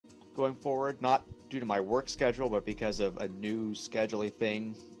going forward, not due to my work schedule, but because of a new scheduling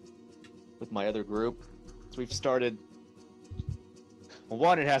thing with my other group. So we've started. Well,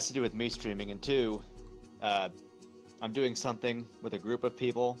 one, it has to do with me streaming, and two, I'm doing something with a group of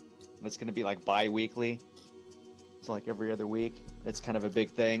people. It's going to be like bi-weekly. So like every other week. It's kind of a big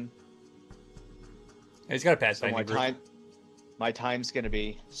thing. He's got a pass. So my time's going to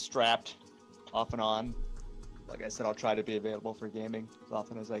be strapped off and on. Like I said, I'll try to be available for gaming as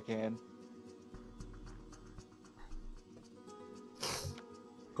often as I can.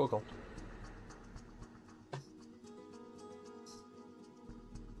 Cool.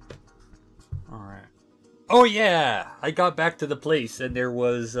 Alright. Oh yeah! I got back to the place and there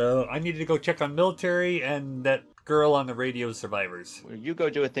was, I needed to go check on military and that girl on the radio survivors. Well, you go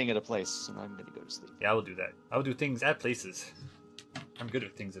do a thing at a place and I'm going to go to sleep. Yeah, I will do that. I will do things at places. I'm good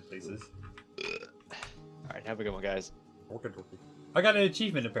at things at places. Alright, have a good one, guys. I got an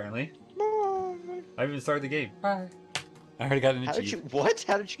achievement apparently. I haven't even started the game. Bye. I already got an achievement. What?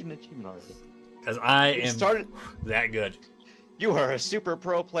 How did you get an achievement already? Because I am that good. You are a super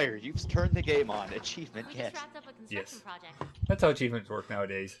pro player. You've turned the game on. Achievement get. Yes. That's how achievements work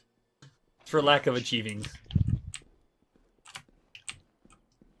nowadays. It's for lack of achieving.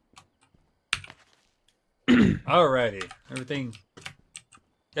 Alrighty. Everything.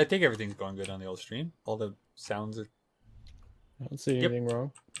 I think everything's going good on the old stream. All the sounds are. I don't see anything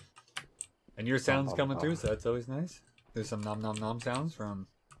wrong. And your sound's coming through, so that's always nice. There's some nom nom nom sounds from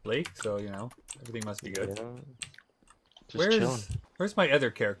Blake, so you know everything must be good. Yeah. Where's my other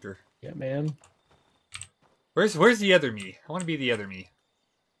character? Yeah, man. Where's the other me? I want to be the other me.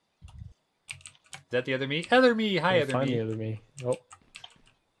 Is that the other me? Other me! Hi, other Find me. the other me. Oh.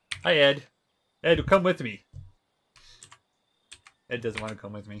 Hi, Ed. Ed, come with me. Ed doesn't want to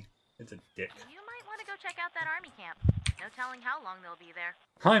come with me. It's a dick. You might want to go check out that army camp. No telling how long they'll be there.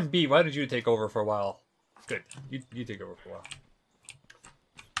 I'm B. Why don't you take over for a while? Good. You take over for a while.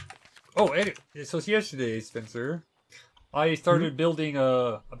 Oh, Ed, so it's yesterday, Spencer. I started building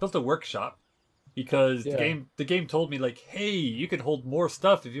I built a workshop because the game told me like, hey, you can hold more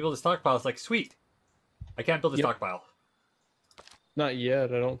stuff if you build a stockpile. It's like, sweet. I can't build a stockpile. Not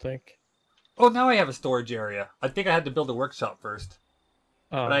yet, I don't think. Oh, now I have a storage area. I think I had to build a workshop first.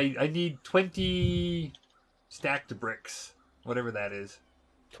 But I need 20 stacked bricks, whatever that is.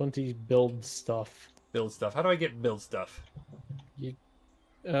 20 build stuff. Build stuff. How do I get build stuff?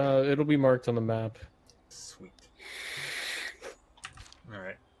 It'll be marked on the map. Sweet.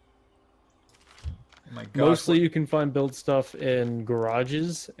 Alright. Oh my God. Mostly you can find build stuff in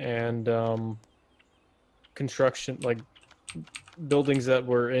garages and construction, like buildings that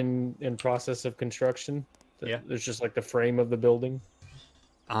were in process of construction. Yeah. There's just like the frame of the building.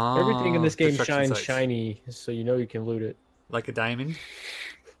 Oh, everything in this game shines sites. shiny, so you know you can loot it. Like a diamond?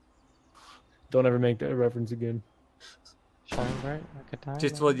 Don't ever make that reference again. Shine bright like a diamond.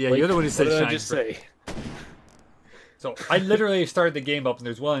 Just, well, yeah, you're the one who said what did shine I just bright. say? So I literally started the game up and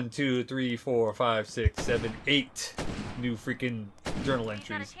there's 1, 2, 3, 4, 5, 6, 7, 8 new freaking journal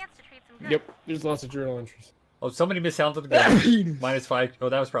entries. Yep, there's lots of journal entries. Oh, somebody miscounted the ground. -5. Oh,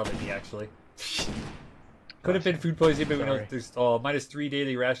 that was probably me, actually. Could have been food poisoning, but we know there's -3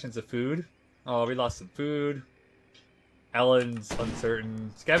 daily rations of food. Oh, we lost some food. Alan's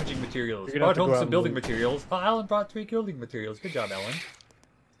uncertain. Scavenging materials. Brought home some building materials. Oh, Alan brought 3 building materials. Good job, Alan.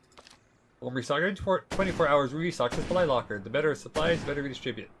 When we restock 24 hours, we restock the supply locker. The better supplies, the better we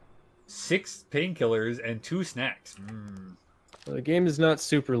distribute. 6 painkillers and 2 snacks. Well, the game is not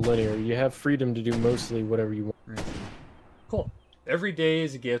super linear. You have freedom to do mostly whatever you want. Cool. Every day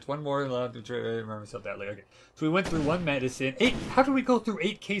is a gift. One more allowed to remember myself that later. Okay. So we went through 1 medicine. 8. How did we go through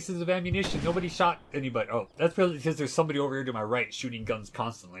 8 cases of ammunition? Nobody shot anybody. Oh, that's probably because there's somebody over here to my right shooting guns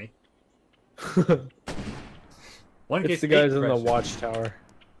constantly. One case. It's the guys in the watchtower.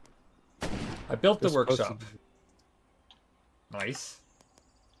 I built the workshop. Nice.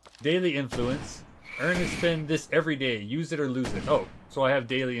 Daily influence. Earn and spend this every day. Use it or lose it. Oh, so I have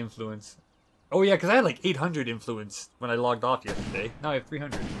daily influence. Oh yeah, because I had like 800 influence when I logged off yesterday. Now I have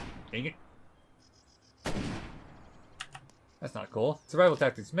 300. Dang it. That's not cool. Survival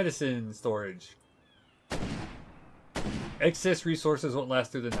tactics. Medicine storage. Excess resources won't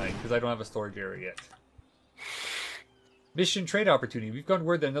last through the night because I don't have a storage area yet. Mission trade opportunity. We've gotten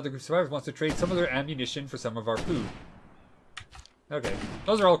word that another group of survivors wants to trade some of their ammunition for some of our food. Okay.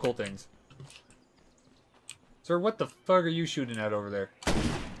 Those are all cool things. Sir, what the fuck are you shooting at over there?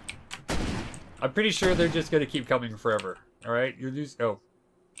 I'm pretty sure they're just gonna keep coming forever. Alright? You're losing. Oh.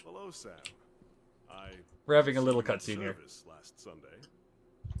 Hello, Sam. We're having a little cutscene here. Last Sunday.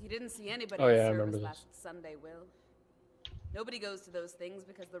 You didn't see anybody Oh, yeah, I at remember service this. last Sunday, Will. Nobody goes to those things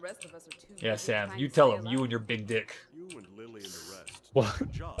because the rest of us are too Yeah, busy Sam, trying you to tell stay him. alive. You and your big dick. You and Lily and the rest. What? Your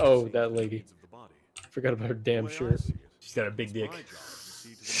job Oh, is that seeing to the lady. needs of the body. Forgot about her damn The way I shirt. see it, She's got a big it's dick. my job to see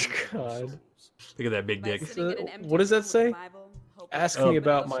to the needs of our God. souls. Look at that big By dick. sitting in an empty What does that room with a say? Bible, hoping Ask Oh. me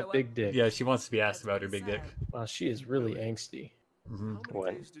about somebody my will show up. big dick. Yeah, she wants to be asked That's about her pretty big dick. sad. Wow, she is really angsty. Mhm. How many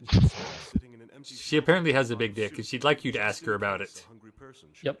What? days did you spend sitting in an empty She apparently has a big dick, soup and she'd like you to just ask her in about case it. a hungry person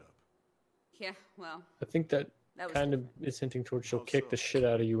showed Yep. up? Yeah, well, I think that that was kind of is hinting towards she'll How kick so? the shit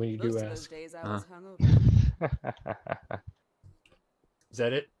out of you when you most do of those ask. days I Huh. was hungover. Is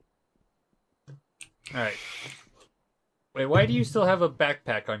that it? Alright. Wait, why do you still have a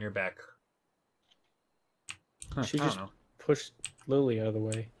backpack on your back? Huh, She I don't just know. pushed Lily out of the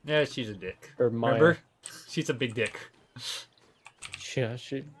way. Yeah, she's a dick. Or Maya. Remember? She's a big dick. Yeah,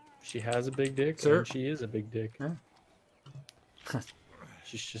 she has a big dick, Sir? and she is a big dick. Huh?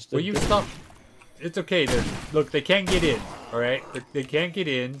 She's just a Will you dick. stop? It's okay. Look, they can't get in. All right, they can't get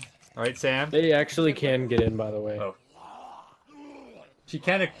in. All right, Sam. They actually can get in, by the way. Oh. She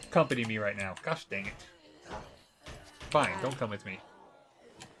can't accompany me right now. Gosh dang it. Fine, don't come with me.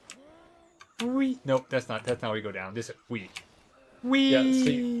 Wee. Nope, that's not how we go down. This is wee. Wee. Yeah,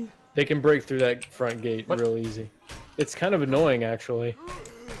 see, they can break through that front gate What? real easy. It's kind of annoying, actually.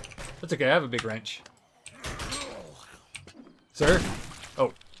 That's okay. I have a big wrench. Sir.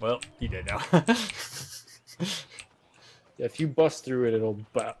 Oh, well, he did now. Yeah, if you bust through it, it'll.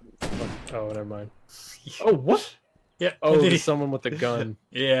 Oh, never mind. Oh, what? Yeah. Oh, and then there's someone with a gun.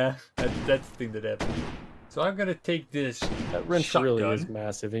 Yeah, that's the thing that happened. So I'm gonna take this That wrench shotgun. really is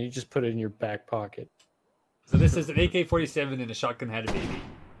massive, and you just put it in your back pocket. So this is an AK-47 and a shotgun had a baby.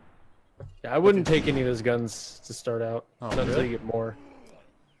 Yeah, I wouldn't take any of those guns to start out. Oh, Not until really? you get more.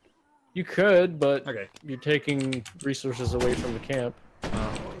 You could, but Okay. you're taking resources away from the camp.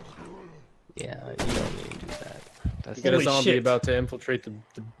 Yeah, you don't need to do that. That's You got a Holy zombie shit. about to infiltrate the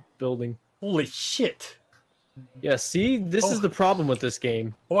building. Holy shit! Yeah, see? This is Oh. the problem with this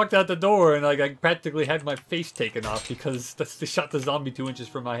game. I walked out the door and I practically had my face taken off because they shot the zombie 2 inches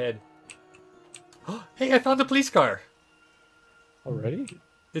from my head. Hey, I found the police car! Already?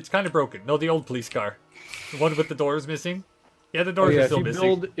 It's kind of broken. No, the old police car. The one with the doors missing? Yeah, the Oh, doors yeah, are if still you,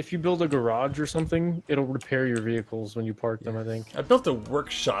 missing. if you build a garage or something, it'll repair your vehicles when you park them, I think. I built a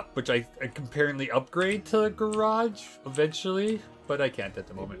workshop, which I can apparently upgrade to a garage eventually, but I can't at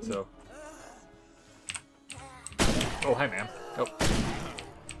the moment, so... Oh, hi, ma'am. Oh.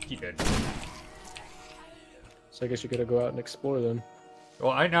 He dead. So I guess you gotta go out and explore them.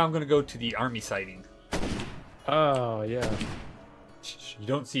 Well, now I'm gonna go to the army sighting. Oh, yeah. Shh, you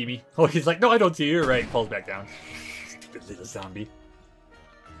don't see me. Oh, he's like, no, I don't see you. You're right. Falls back down. Stupid little zombie.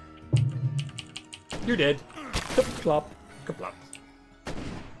 You're dead. Plop. Kaplop.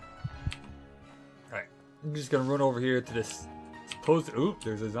 Alright. I'm just gonna run over here to this supposed... Ooh,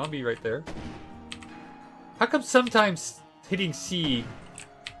 there's a zombie right there. How come sometimes hitting C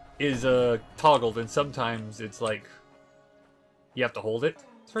is toggled and sometimes it's like you have to hold it?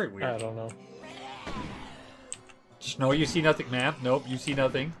 It's very I weird. don't know. Shh, no, you see nothing, ma'am. Nope, you see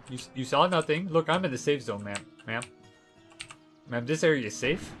nothing. You saw nothing. Look, I'm in the safe zone, ma'am. Ma'am, this area is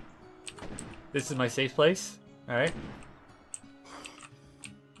safe. This is my safe place. Alright.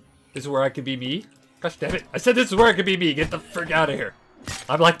 This is where I could be me. Gosh damn it. I said this is where I could be me. Get the frick out of here.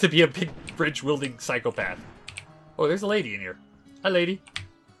 I'd like to be a big bridge-wielding psychopath. Oh, there's a lady in here. Hi, lady.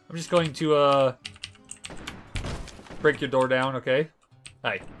 I'm just going to, break your door down, okay?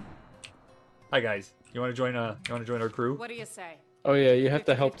 Hi. Hi, guys. You want to join our crew? What do you say? Oh, yeah, you have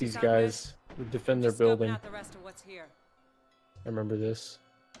to help 50-50 these sound good? guys defend their Just scoping building. out the rest of what's here. I remember this.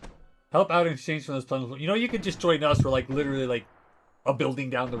 Help out in exchange for those tunnels. You know, you could just join us for, like, literally, like, a building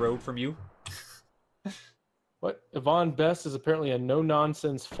down the road from you. What? Yvonne Best is apparently a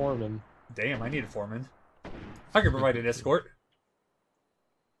no-nonsense foreman. Damn, I need a foreman. I can provide an escort.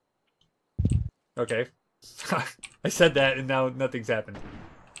 Okay. I said that, and now nothing's happened.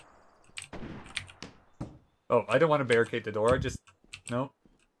 Oh, I don't want to barricade the door. I just... No.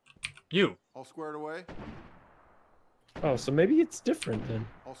 You. All squared away? Oh, so maybe it's different then.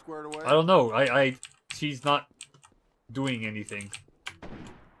 All squared away? I don't know. She's not doing anything.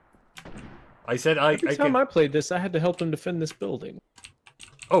 I said Every time I played this, I had to help them defend this building.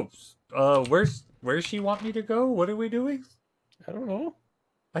 Oh, where's she want me to go? What are we doing? I don't know.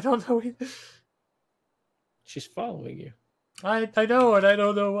 I don't know. She's following you. I know, and I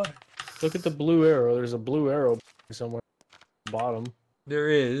don't know why. Look at the blue arrow. There's a blue arrow somewhere at the bottom. There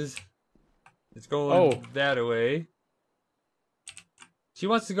is. It's going Oh. that way. She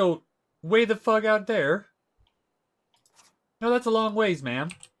wants to go way the fuck out there. No, that's a long ways, ma'am.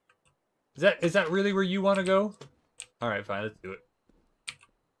 Is that really where you want to go? Alright, fine, let's do it.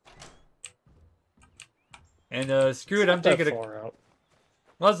 And screw it, I'm taking a... far out.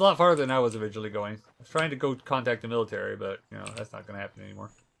 Well, it's a lot farther than I was originally going. I was trying to go contact the military, but, you know, that's not going to happen anymore.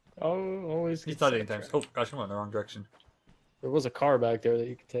 Oh, always. You get thought anytime. sidetracked. Oh, gosh, I'm going the wrong direction. There was a car back there that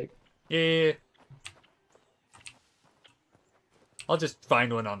you could take. Yeah. I'll just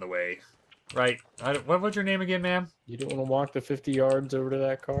find one on the way. Right. What was your name again, ma'am? You don't want to walk the 50 yards over to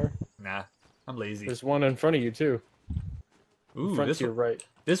that car? Nah, I'm lazy. There's one in front of you, too. Ooh, Front this to your one, right.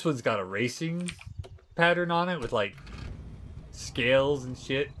 this one's got a racing pattern on it with, like, scales and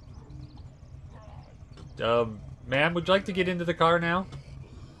shit. Ma'am, would you like to get into the car now?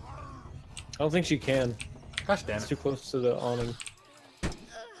 I don't think she can. Gosh damn It's it. too close to the awning.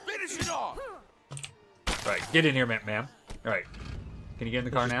 Finish it off! Alright, get in here, ma'am. Alright. Can you get in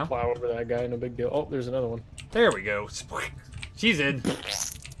the car Just now? Plow over that guy, no big deal. Oh, there's another one. There we go. She's in.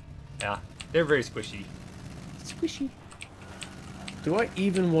 Yeah, they're very squishy. Squishy. Do I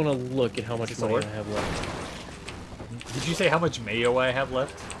even want to look at how much money Sword? I have left? Did you say how much mayo I have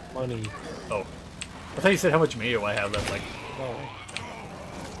left? Money. Oh. I thought you said how much mayo I have left. Like, Oh.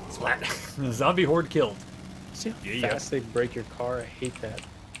 splat. Zombie horde killed. See how Yeah. fast they break your car? I hate that.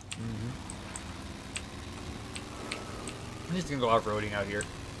 I'm just gonna go off-roading out here.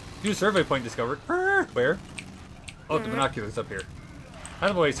 New survey point discovered. Where? Oh, the binoculars up here. Out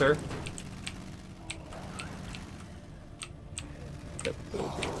of the way, sir.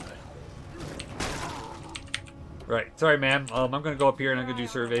 Right. Sorry, ma'am. I'm gonna go up here and I'm gonna do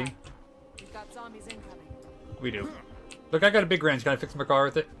surveying. We've got zombies incoming. We do. Look, I got a big wrench. Can I fix my car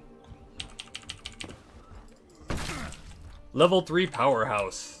with it? Level 3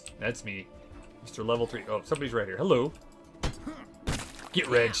 powerhouse. That's me. Mr. Level 3. Oh, somebody's right here. Hello. Get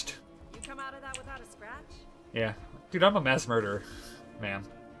wrenched. You come out of that without a scratch? Yeah. Dude, I'm a mass murderer, ma'am.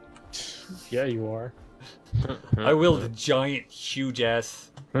 Yeah, you are. I wield a giant, huge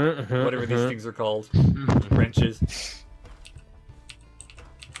ass, whatever these things are called, wrenches.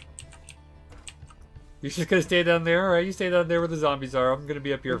 You're just gonna stay down there? Alright, you stay down there where the zombies are. I'm gonna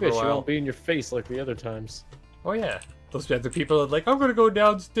be up here for a She while. won't be in your face like the other times. Oh yeah. Those other people are like, I'm gonna go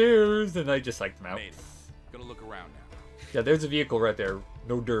downstairs, and I just psyched them out. Made it. Gonna look around now. Yeah, there's a vehicle right there.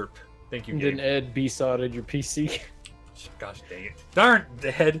 No derp. Thank you, Then game. Ed B-sodded your PC. Gosh dang it. Darn,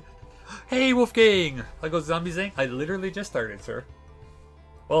 dead. Hey, Wolfgang! I go zombie zing. I literally just started, sir.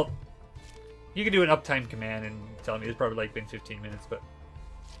 Well, you can do an uptime command and tell me it's probably like been 15 minutes, but...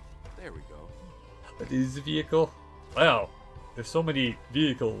 There we go. This is the vehicle. Wow, there's so many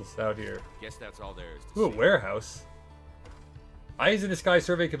vehicles out here. Guess that's all there is to Ooh, a see. warehouse. Eyes in the Sky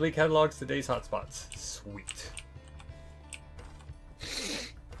survey complete catalogs today's hotspots. Sweet.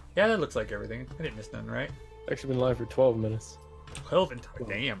 Yeah, that looks like everything. I didn't miss none, right? Actually been live for 12 minutes. 12 and...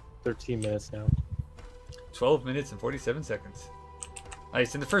 Damn. 13 minutes now. 12 minutes and 47 seconds.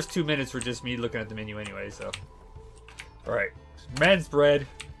 Nice, and the first 2 minutes were just me looking at the menu anyway, so... Alright. Man's bread.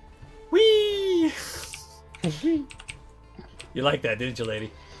 Whee! You like that, didn't you,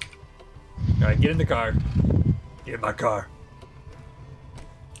 lady? Alright, get in the car. Get in my car.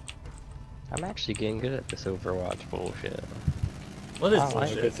 I'm actually getting good at this Overwatch bullshit. What is I like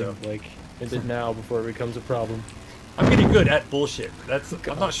bullshit, Good so? thing, like, end it now before it becomes a problem. I'm getting good at bullshit.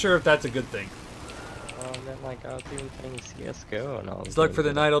 I'm not sure if that's a good thing. Oh, and then like I was even playing CS:GO and all. It's luck for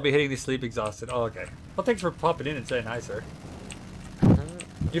the night. I'll be hitting the sleep exhausted. Oh, okay. Well, thanks for popping in and saying hi, sir.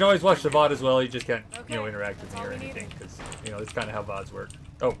 You can always watch the VOD as well. You just can't, you know, Okay, interact with that's me or all we anything needed. because, you know, it's kind of how VODs work.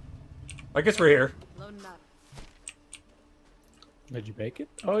 Oh, I guess we're here. Loading up. Did you make it?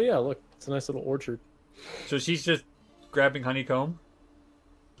 Oh yeah, look, it's a nice little orchard. So she's just grabbing honeycomb.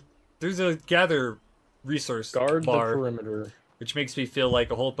 There's a gather resource Guard the bar, perimeter. which makes me feel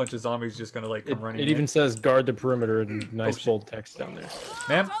like a whole bunch of zombies just gonna like come It, running it in. even says guard the perimeter in nice shit. bold text down there.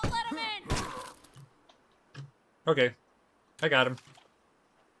 Ma'am? Don't let him in! Okay. I got him.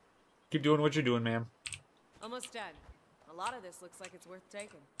 Keep doing what you're doing, ma'am. Almost done. A lot of this looks like it's worth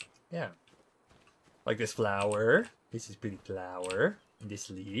taking. Yeah. Like this flower. This is pretty flower. And this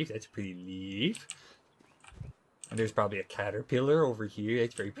leaf. That's a pretty leaf. And there's probably a caterpillar over here.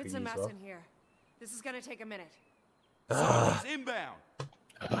 That's very pretty It's a as mess well. in here. This is gonna take a minute. Zombies inbound.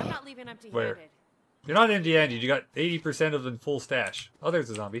 I'm not leaving empty-handed. Where? You're not empty-handed. You got 80% of the full stash. Oh, there's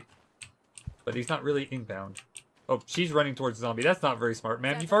a zombie. But he's not really inbound. Oh, she's running towards the zombie. That's not very smart,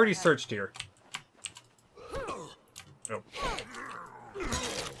 ma'am. You've already searched here. Oh.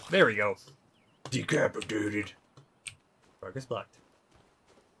 There we go. Decapitated. Progress blocked.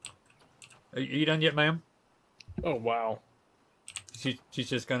 Are you done yet, ma'am? Oh wow. She's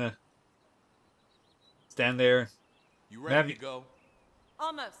just gonna stand there. You Ma'am, ready to go?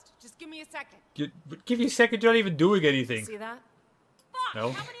 Almost. Just give me a second. Give you a second, you're not even doing anything. See that? Fuck,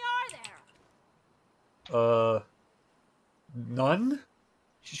 No. how many are there? None?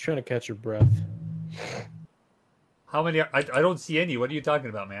 She's trying to catch her breath. How many? I don't see any. What are you talking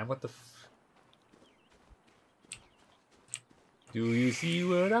about, man? What the Do you see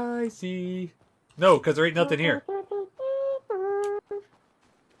what I see? No, because there ain't nothing here.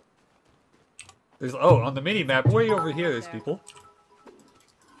 There's on the mini map way over here. There's people.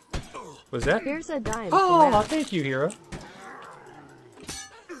 What's that? Here's a dime. Oh, thank you, hero.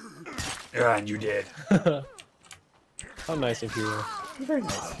 Yeah, and you did. How nice of Hero. Very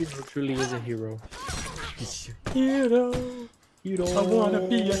nice. Hero truly is a hero. Hero. Hero. I wanna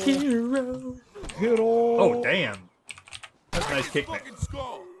be a hero. Hero. Oh, damn. That's a nice kick, man. Fucking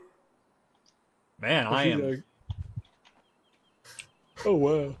skull. Man, I am. Oh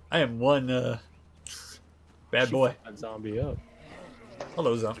wow. I am one bad boy. Fucked that zombie up.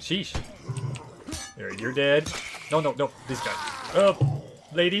 Hello, zombie. Sheesh. There, you're dead. No, this guy. Oh,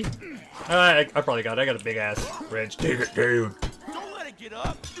 lady. I probably got it. I got a big ass wrench. Take it down. Don't let it get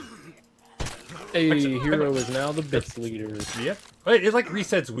up. Hey, Hero is now the bits leader. Yep. It like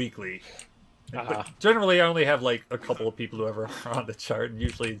resets weekly. But generally, I only have like a couple of people who ever are on the chart, and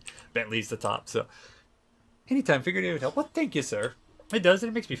usually Bentley's the top. So anytime, figured it would help. Well, thank you, sir. It does, and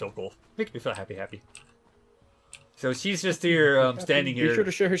it makes me feel cool. Makes me feel happy. So she's just here, standing here. Be sure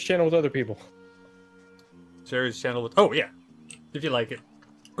to share his channel with other people. Share his channel with. Oh yeah, if you like it.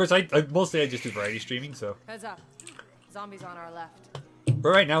 Of course, I mostly just do variety streaming. So. Heads up. Zombies on our left. But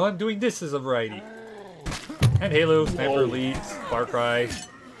right now, I'm doing this as a variety. And Halo, Sniper Elite, Far Cry.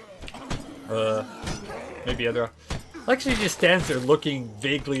 Maybe other. Actually, just stands there looking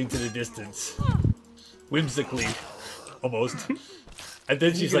vaguely into the distance, whimsically, almost. And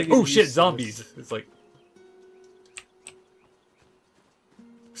then she's like, "Oh shit, zombies!" It's like.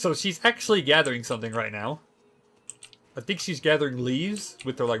 So she's actually gathering something right now. I think she's gathering leaves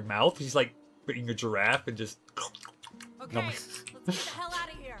with her like mouth. She's like being a giraffe and just. Okay, let's get the hell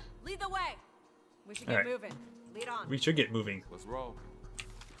out of here. Lead the way. We should get moving. Lead on. We should get moving. Let's roll.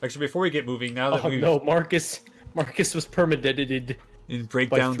 Actually, before we get moving, now that Oh we no, Marcus was permadeated. and break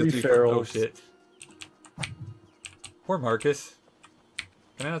by down the three three. Oh ferals. shit. Poor Marcus.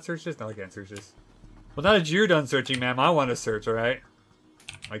 Can I not search this? No, I can't search this. Well, now that you're done searching, ma'am, I want to search. All right.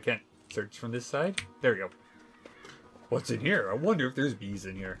 I can't search from this side. There we go. What's in here? I wonder if there's bees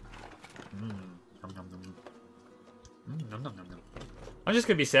in here. Nom, nom, nom. Nom, nom, nom, nom. I'm just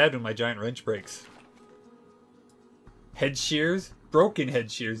gonna be sad when my giant wrench breaks. Head shears? Broken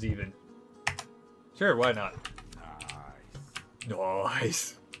head shears, even. Sure, why not?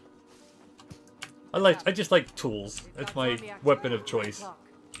 Nice. I just like tools. That's my weapon of choice.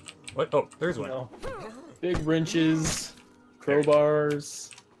 What? Oh, there's one. No. Big wrenches, crowbars,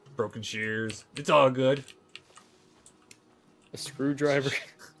 Broken shears. It's all good. a screwdriver.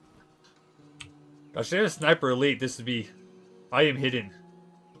 Gosh, there's Sniper Elite. This would be... I am hidden.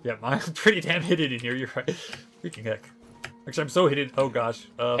 Yeah, I'm pretty damn hidden in here. You're right. Freaking heck. Actually, I'm so hidden. Oh, gosh.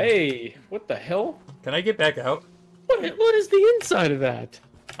 Hey, what the hell? Can I get back out? What is the inside of that?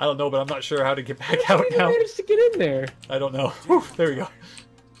 I don't know, but I'm not sure how to get back How out did you now. manage to get in there? I don't know. Whew, there we go.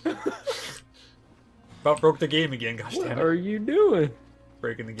 About broke the game again. Gosh What damn are it. you doing?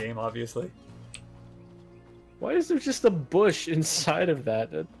 Breaking the game, obviously. Why is there just a bush inside of that?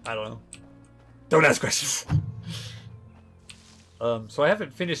 I don't know. Don't ask questions. So I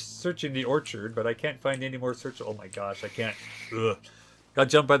haven't finished searching the orchard, but I can't find any more search. Oh my gosh, I can't. Ugh. Got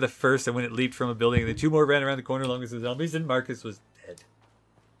jumped by the first, and when it leaped from a building, and the two more ran around the corner along with the zombies, and Marcus was dead.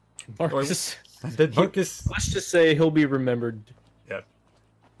 Marcus. And then Marcus. Let's just say he'll be remembered Yeah.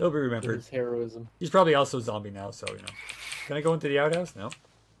 He'll be for remembered. his heroism. He's probably also a zombie now, so, you know. Can I go into the outhouse? No.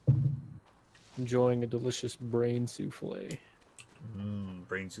 Enjoying a delicious brain souffle.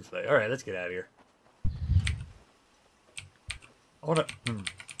 Brain souffle. Alright, let's get out of here. I wanna...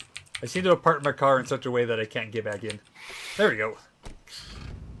 I seem to have parked my car in such a way that I can't get back in. There we go.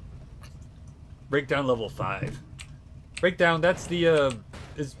 Breakdown level 5. Breakdown, that's the,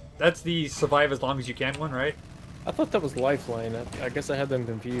 that's the survive as long as you can one, right? I thought that was Lifeline. I guess I had them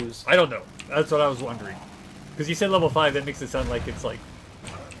confused. I don't know. That's what I was wondering. Because you said level 5, that makes it sound like it's like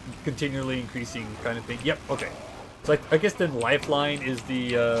continually increasing kind of thing. Yep, okay. So I guess then Lifeline is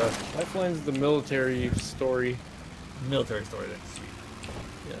the Lifeline's the military story. military story then. Sweet.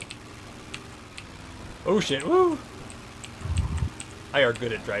 Yeah. Oh shit, woo! I are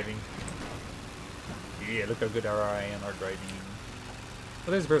good at driving. Yeah, look how good I am at driving.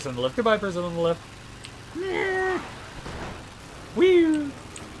 Oh, there's a person on the left. Goodbye, person on the left. Wee!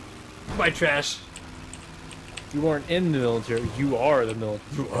 Goodbye, trash. You aren't in the military. You are the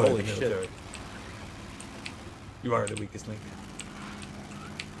military. You are Holy the shit. military. You are the weakest link.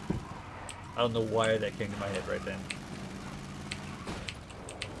 I don't know why that came to my head right then.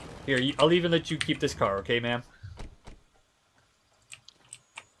 Here, I'll even let you keep this car, okay, ma'am?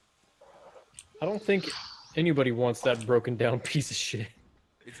 I don't think anybody wants that broken down piece of shit.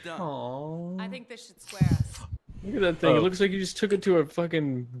 It's done. Aww. I think this should square us. Look at that thing. It Oh. looks like you just took it to a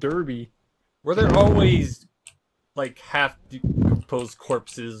fucking derby. Were there always, like, half-decomposed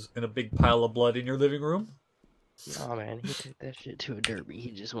corpses and a big pile of blood in your living room? Nah, man, he took that shit to a derby. He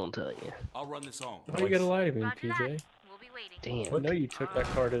just won't tell you. I'll run this home. Why you gotta lie to me, Roger that. PJ? We'll be waiting. Damn. I know you took that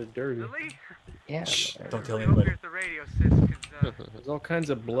car to the derby. Really? Yeah. Shh, man. don't tell I hope anybody. there's the radio sits, 'cause, There's all kinds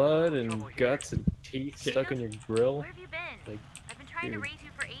of blood and guts and teeth stuck in your grill. Where have you been? Like, I've been trying to dude. raise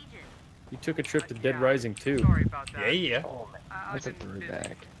you for ages. You took a trip to Dead Yeah, Rising too. Sorry about that. Yeah, yeah. Oh, man. I've That's a been busy.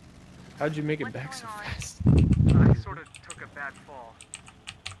 throwback. How'd you make it What's back so going on? fast? I sort of took a bad fall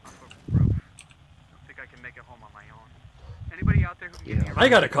off a roof. I think I can make it home on my own. Anybody out there who can give me a I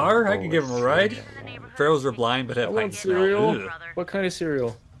got a ride? car. I can give him a ride. In the neighborhood, Pharaohs are taking blind but have I want pint smell. cereal. Ugh. What kind of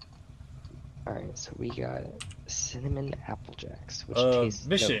cereal? Alright, so we got cinnamon apple jacks, which Uh, tastes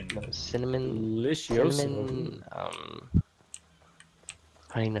Mission. No, cinnamon Delicioso. cinnamon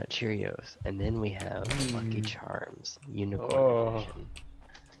honey nut Cheerios, and then we have Lucky Charms unicorn Oh. edition.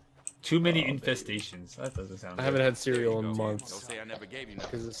 Too many infestations. That doesn't sound I good. haven't had There you cereal go. in Don't months say I never gave you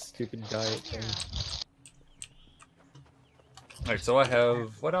nothing. because of the stupid diet thing. Alright, so I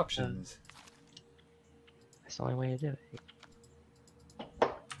have... What options? That's the only way to do it.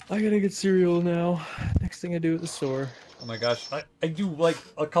 I gotta get cereal now. Next thing I do at the store. Oh my gosh. I do like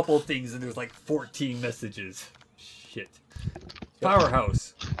a couple of things and there's like 14 messages. Shit.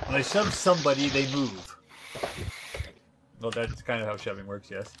 Powerhouse. When I shove somebody, they move. Well, that's kind of how shoving works,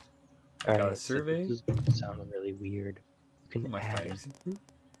 yes. I got a Alright, so survey. this is gonna sound really weird. You Who can am I add fighting?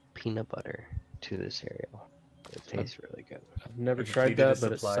 peanut butter to the cereal. It tastes really good. I've never Have you tried completed that, a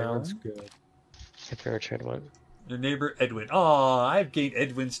but it supply sounds run? good. Have you ever tried one? Your neighbor Edwin. Aw, I've gained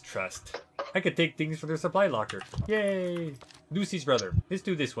Edwin's trust. I could take things from their supply locker. Yay! Lucy's brother. Let's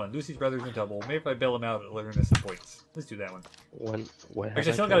do this one. Lucy's brother's in trouble. Maybe if I bail him out, it'll earn us some points. Let's do that one. What have Actually, I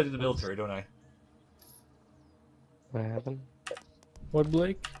still tried gotta do the once? military, don't I? What happened? What,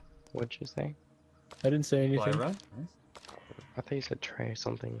 Blake? What'd you say? I didn't say Fly anything. run? Nice. I thought you said try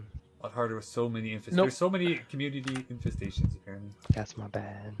something. A lot harder with so many infestations. Nope. There's so many community infestations, apparently. That's my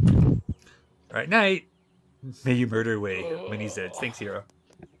bad. Alright, night! May you murder away. Many Zeds. Thanks, hero.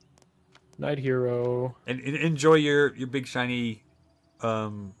 Night Hero. And enjoy your big shiny,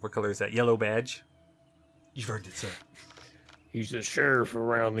 what color is that? Yellow badge. You've earned it, sir. He's the sheriff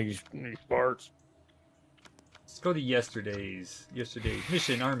around these parts. Let's go to yesterday's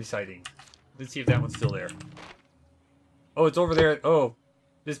mission, army sighting. Let's see if that one's still there. Oh, it's over there. Oh,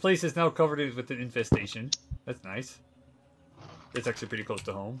 this place is now covered with an infestation. That's nice. It's actually pretty close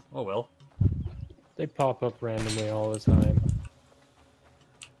to home. Oh well. They pop up randomly all the time.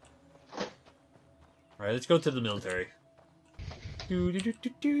 Alright, let's go to the military. Do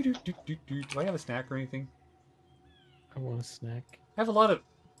I have a snack or anything? I want a snack. I have a lot of...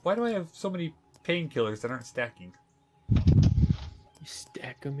 Why do I have so many painkillers that aren't stacking? You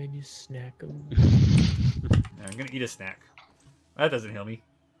stack them and you snack them. I'm gonna eat a snack. That doesn't heal me.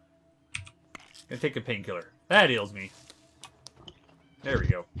 Gonna take a painkiller. That heals me. There we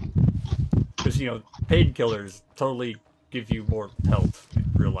go. Because, you know, painkillers totally give you more health in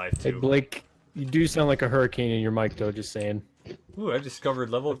real life, Hey, too. Blake, you do sound like a hurricane in your mic, though, just saying. Ooh, I discovered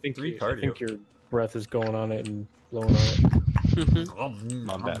level I think 3 I cardio. think your breath is going on it and blowing on it.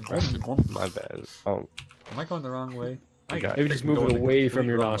 My bad, bro. My bad. Oh, Am I going the wrong way? I got Maybe just I'm move going it the away from complete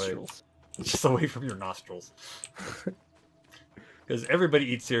your wrong way. nostrils. Just away from your nostrils. Because everybody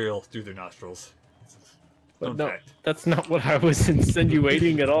eats cereal through their nostrils. But Known no, fact. that's not what I was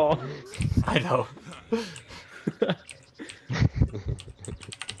insinuating at all. I know.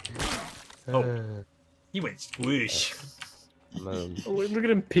 Oh, he went squish. man. Oh, look at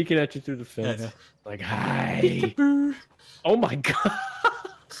him peeking at you through the Yeah, I fence. know. Like, hi. Oh my god.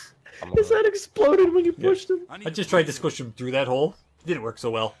 I'm His head exploded when you pushed him. I just tried to squish him through that hole. Didn't work so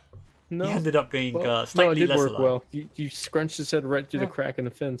well. No. He ended up being Well, no, it slightly did less work alive. well. You scrunched his head right through the Yeah. crack in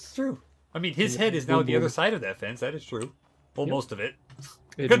the fence. True. I mean, his Yeah, head is now boom, the other boom. side of that fence. That is true. Well, Yep. most of it.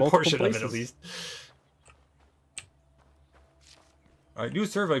 In Good multiple portion of it, at places. least. All right, new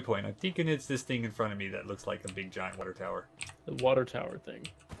survey point. I'm thinking it's this thing in front of me that looks like a big giant water tower. The water tower thing.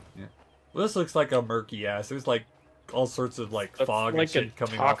 Well, this looks like a murky ass. There's like all sorts of like That's fog like and shit a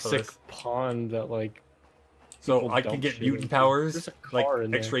coming off of toxic this. pond that like So People I can dump get shit mutant in- powers, There's a like car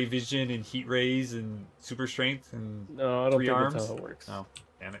in there. X-ray vision and heat rays and super strength and No, I don't 3 think arms. that's how it works. Oh,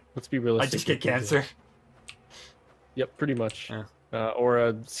 damn it! Let's be I realistic. just get with people. cancer. Yep, pretty much. Yeah. Or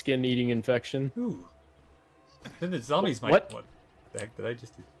a skin-eating infection. Ooh. Then the zombies might. What? What the heck did I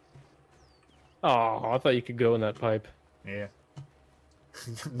just do? Oh, I thought you could go in that pipe. Yeah.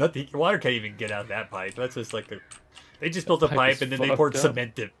 Nothing. Water can't even get out of that pipe. That's just like a. They just built a pipe pipe is and then they fucked poured up.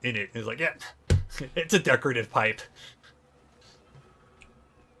 cement in it. It's like, yeah, it's a decorative pipe.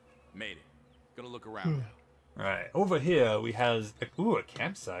 Made it. Gonna look around. All right, over here we have a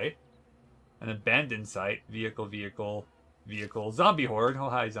campsite, an abandoned site, vehicle, zombie horde. Oh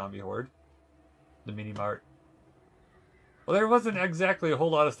hi, zombie horde. The mini mart. Well, there wasn't exactly a whole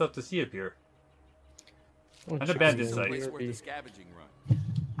lot of stuff to see up here. Oh, An chicken abandoned wing site. Place derby. worth the scavenging run.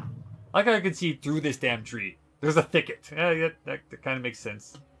 Like I can see through this damn tree. There's a thicket. Yeah, that kind of makes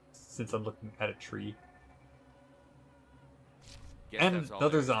sense, since I'm looking at a tree. Guess And that's all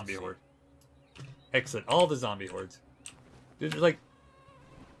another there is to zombie see. horde. Excellent. All the zombie hordes. Dude, like,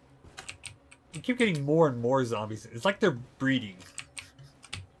 you keep getting more and more zombies. It's like they're breeding.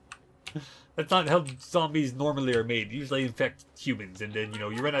 That's not how zombies normally are made. They usually infect humans, and then, you know,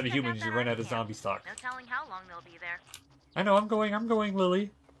 you run out of humans, you run out of zombie stock. No telling how long they'll be there. I know, I'm going, Lily.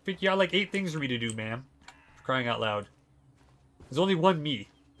 Think you got like 8 things for me to do, ma'am. For crying out loud. There's only one me.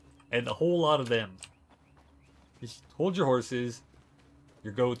 And a whole lot of them. Just hold your horses,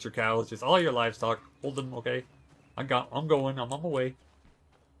 your goats, your cows, just all your livestock. Hold them, okay? I'm going, I'm on my way.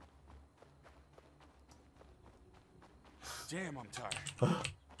 Damn, I'm tired.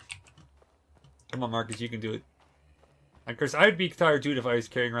 Come on, Marcus, you can do it. Of course, I'd be tired too if I was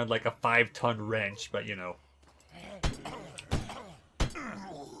carrying around like a 5-ton wrench, but you know.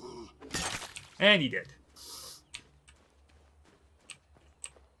 And he did.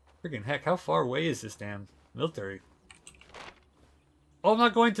 Friggin' heck, how far away is this damn military? Oh, I'm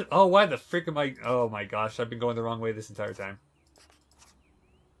not going to... Oh, why the frick am I... Oh my gosh, I've been going the wrong way this entire time.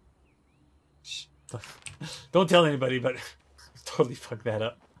 Shh. Don't tell anybody, but... totally fucked that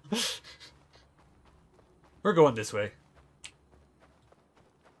up. We're going this way.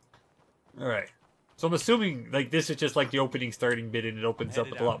 Alright. So I'm assuming, like, this is just like the opening starting bit and it opens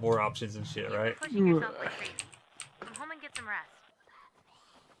up with a lot more options and shit, right? Pushing yourself like crazy. Come home and get some rest.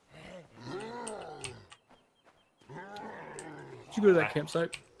 Did you go to that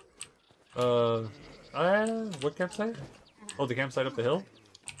campsite? What campsite? Oh, the campsite up the hill?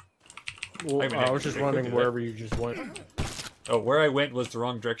 Well, haven't I was actually just been wondering to that. wherever you just went. Oh, where I went was the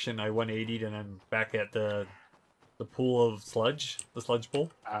wrong direction. I 180'd and I'm back at the pool of sludge. The sludge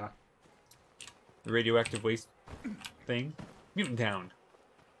pool. Ah. The radioactive waste thing. Mutant Town.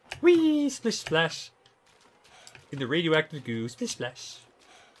 Whee! Splish splash. In the radioactive goo. Splish splash.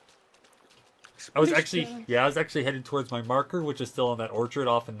 I was actually headed towards my marker, which is still on that orchard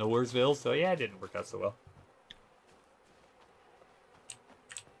off in Nowheresville, so yeah, it didn't work out so well.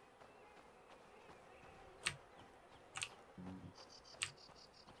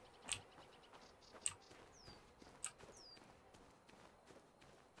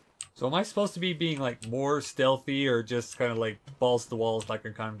 So am I supposed to be being like more stealthy or just kind of like balls to the walls like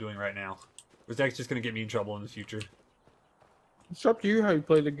I'm kind of doing right now? Or is that just going to get me in trouble in the future? It's up to you how you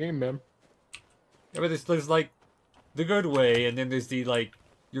play the game, man. Yeah, but there's like the good way, and then there's the like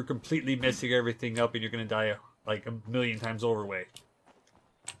you're completely messing everything up and you're gonna die like a million times over way.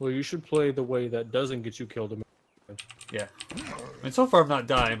 Well, you should play the way that doesn't get you killed. Yeah. I mean, so far I'm not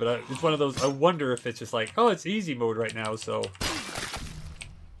dying, but it's one of those. I wonder if it's just like, oh, it's easy mode right now, so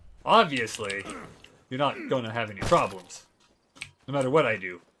obviously you're not gonna have any problems, no matter what I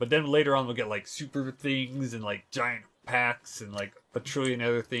do. But then later on we'll get like super things and like giant packs and like a trillion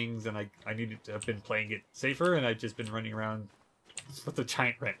other things, and I needed to have been playing it safer, and I've just been running around with a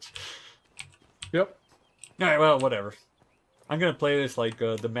giant wrench. Yep. Alright, well, whatever. I'm gonna play this like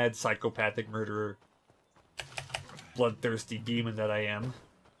the mad psychopathic murderer, bloodthirsty demon that I am.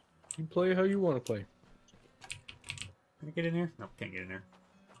 You play how you want to play. Can I get in here? No, can't get in there.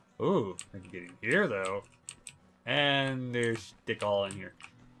 Ooh, I can get in here though. And there's dick all in here.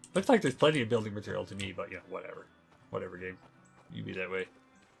 Looks like there's plenty of building material to me, but yeah, whatever. Whatever, game. You be that way.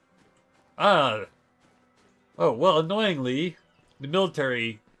 Oh, well, annoyingly, the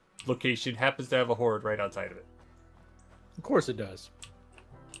military location happens to have a horde right outside of it. Of course it does.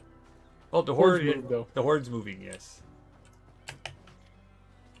 Well, the Horde's horde, moved, though. the horde's moving, yes.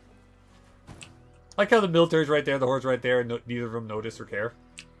 Like how the military's right there, the horde's right there, and neither of them notice or care.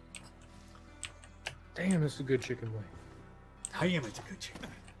 Damn, this is a good chicken wing. I am, it's a good chicken.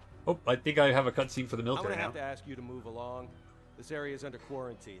 Oh, I think I have a cutscene for the I'm military gonna now. have to ask you to move along. This area is under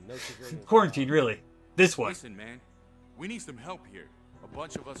quarantine. No civilians. Quarantine, really? This one. Listen, man. We need some help here. A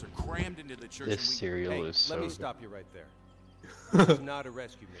bunch of us are crammed into the church. This and we... cereal Hey, is so let me good. stop you right there. This is not a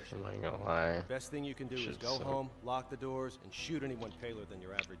rescue mission. I'm not gonna lie. Best thing you can do is Shit's go so- home, lock the doors, and shoot anyone paler than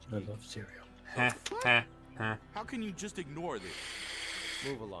your average I geek. love cereal. Ha, ha, ha. How can you just ignore this?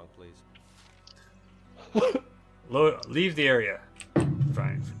 Move along, please. Leave the area.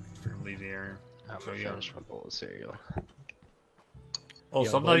 Fine. Leave the area. I'm So, gonna yeah. finish my bowl of cereal. Oh, Yeah,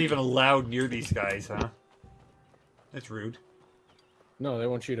 so I'm not buddy. even allowed near these guys, huh? That's rude. No, they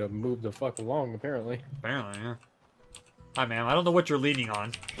want you to move the fuck along, apparently. Apparently, yeah. Hi, ma'am. I don't know what you're leaning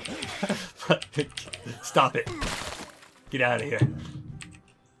on. But stop it. Get out of here.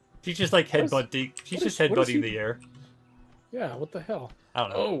 She's just like headbutting. She's just what is headbutting he- the air. Yeah, what the hell? I don't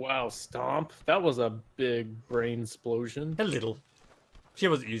know. Oh, wow, stomp. That was a big brain explosion. A little. She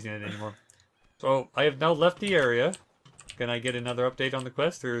wasn't using it anymore. So I have now left the area. Can I get another update on the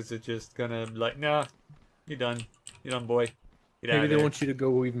quest, or is it just gonna be like, nah, you're done. You're done, boy. Get out Maybe of they there. want you to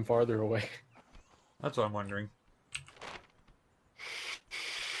go even farther away. That's what I'm wondering.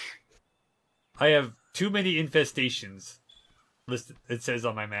 I have too many infestations listed. It says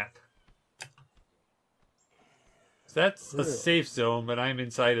on my map. So that's a Really? safe zone, but I'm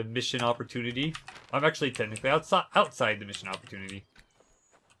inside a mission opportunity. I'm actually technically outside the mission opportunity.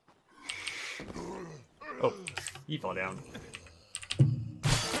 Oh, he fell down.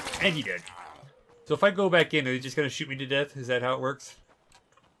 And he did. So if I go back in, are they just going to shoot me to death? Is that how it works?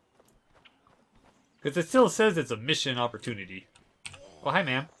 Because it still says it's a mission opportunity. Oh, hi,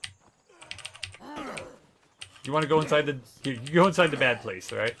 ma'am. You want to go inside the... You go inside the bad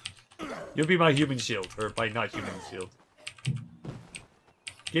place, alright? You'll be my human shield. Or my not human shield.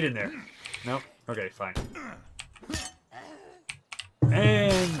 Get in there. No? Okay, fine.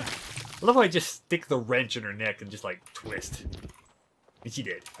 And... I love how I just stick the wrench in her neck and just, like, twist. And she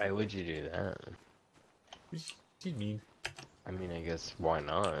did. Why would you do that? She's mean. I mean, I guess why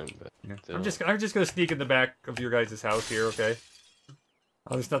not? But Yeah. still. I'm just gonna sneak in the back of your guys' house here, okay?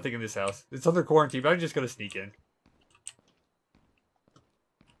 Oh, there's nothing in this house. It's under quarantine, but I'm just gonna sneak in.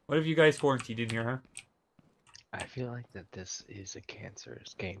 What have you guys quarantined in here, huh? I feel like that this is a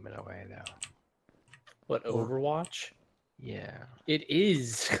cancerous game in a way, though. What, Overwatch? Yeah. It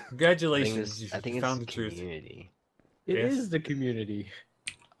is. Congratulations, you I think found the it's truth. community. It Yes. is the community.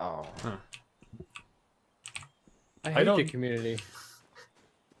 Oh. I hate the don't- community.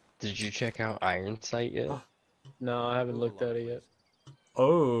 Did you check out Iron Sight yet? No, I haven't looked at it yet.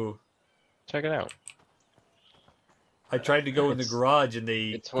 Oh, Check it out. I tried to go in the It's- garage and they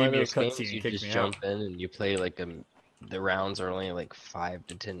It's one gave of me a those games cutscene you and kicked just me out. jump in and you play like the rounds are only like 5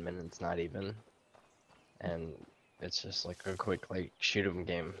 to 10 minutes, not even. And it's just like a quick like shoot 'em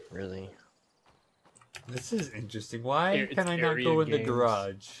game, really. This is interesting. Why It's can I not area go in the games.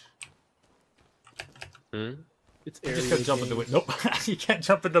 garage? Hmm? It's You just area gotta jump in the games. window. Nope, you can't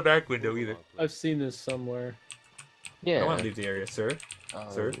jump in the back window either. I've seen this somewhere. Yeah. I want to leave the area, sir.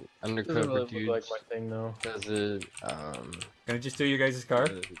 sir. Doesn't Undercover really dudes. look like my thing though. Does it? Can I just steal your guys' car?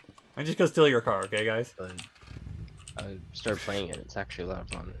 I'm just gonna steal your car, okay, guys? But I started playing it. It's actually a lot of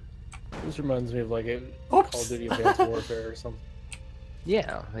fun. This reminds me of like a Oops. Call of Duty Advanced Warfare or something.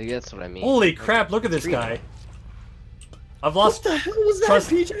 Yeah, like, that's what I mean. Holy Like, crap! Look at this it's real. guy. I've lost What the hell was that, trust.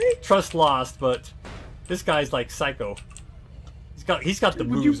 PJ? Trust lost, but this guy's like psycho. He's got the Would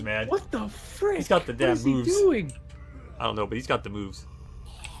moves, you- man. What the frick? He's got the damn what is he moves. doing? I don't know, but he's got the moves.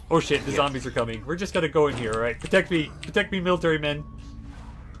 Oh shit! The zombies are coming. We're just gonna go in here, all right? Protect me, military men.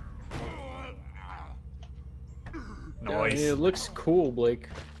 Yeah, I mean, Nice. it looks cool, Blake.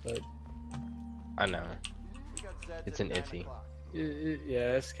 But I know. It's an iffy.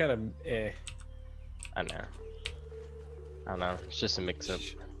 yeah, it's kind of eh. I know. I don't know. It's just a mix-up.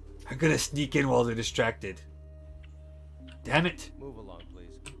 I'm gonna sneak in while they're distracted. Damn it! Move along,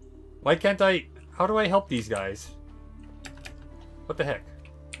 please. Why can't I? How do I help these guys? What the heck?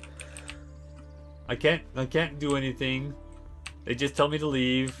 I can't do anything. They just tell me to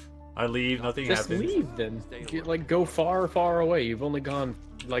leave. I leave, nothing Just happens. leave then. Like go far, far away. You've only gone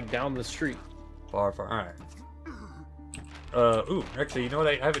like down the street. Far. Alright. Ooh, actually, you know what?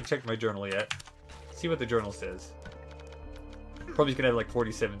 I haven't checked my journal yet. See what the journal says. Probably gonna have like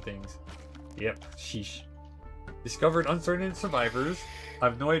 47 things. Yep, sheesh. Discovered uncertain survivors. I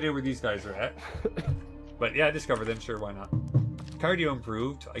have no idea where these guys are at. But yeah, I discovered them, sure, why not? Cardio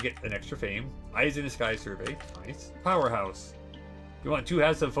improved. I get an extra fame. Eyes in the sky survey. Nice. Powerhouse. You want 2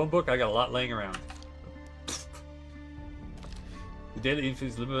 halves of a phone book? I got a lot laying around. The daily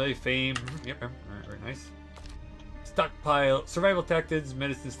infants, limited fame. Yep, alright, very nice. Stockpile, survival tactics,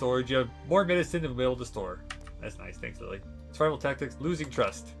 medicine storage. You have more medicine than we'll be able to store. That's nice, thanks, Lily. Survival tactics, losing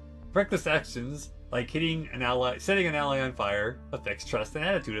trust. Reckless actions, Like hitting an ally, setting an ally on fire affects trust and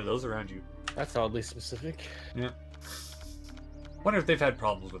attitude of those around you. That's oddly specific. Yeah. Wonder if they've had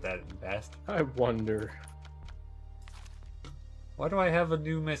problems with that in the past. I wonder. Why do I have a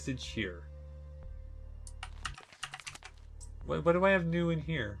new message here? What do I have new in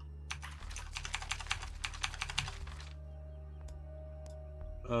here?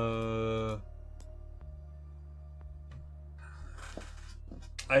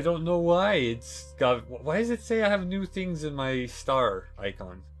 I don't know why it's got. Why does it say I have new things in my star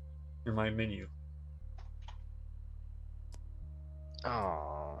icon in my menu?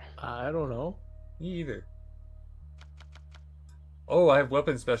 Oh. I don't know. Me either. Oh, I have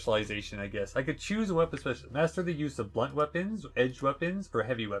weapon specialization, I guess. I could choose a weapon special. Master the use of blunt weapons, edged weapons, or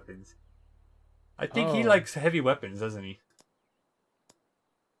heavy weapons. I think he likes heavy weapons, doesn't he?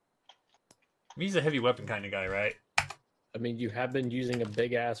 He's a heavy weapon kind of guy, right? I mean, you have been using a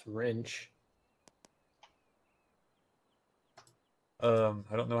big-ass wrench. I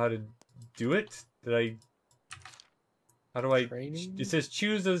don't know how to do it. How do I... Training? It says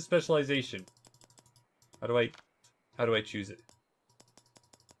choose a specialization. How do I choose it?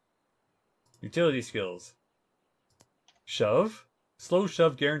 Utility skills. Shove. Slow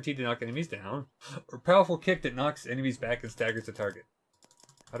shove guaranteed to knock enemies down. Or powerful kick that knocks enemies back and staggers the target.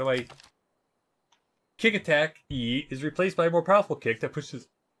 How do I... Kick attack, E, is replaced by a more powerful kick that pushes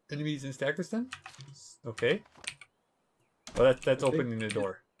enemies and staggers them? Okay. Well, that's opening the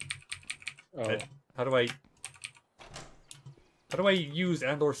door. Oh. How do I use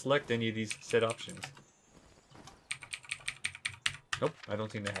and or select any of these set options? Nope, I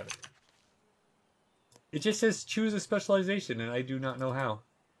don't think they have it. It just says choose a specialization, and I do not know how.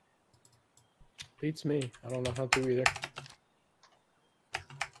 Beats me. I don't know how to either.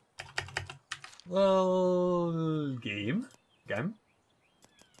 Well, game. Well,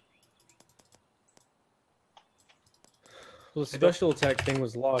 the special attack thing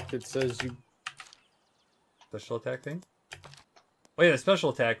was locked. It says you... Special attack thing? Oh yeah, the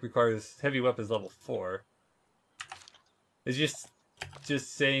special attack requires heavy weapons level 4. It's just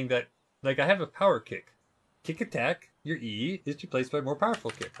saying that, like, I have a power kick. Kick attack, your E, is replaced by a more powerful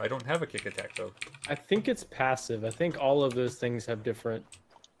kick. I don't have a kick attack, though. I think it's passive. I think all of those things have different...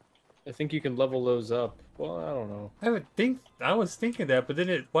 I think you can level those up. Well, I don't know. I was thinking that, but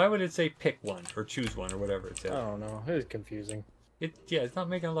then why would it say pick one or choose one or whatever it said? I don't know. It's confusing. It's not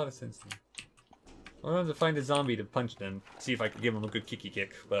making a lot of sense to me. I wanted to find a zombie to punch them, see if I could give him a good kicky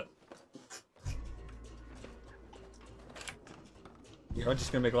kick, but I'm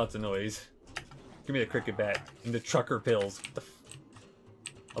just gonna make lots of noise. Give me the cricket bat and the trucker pills.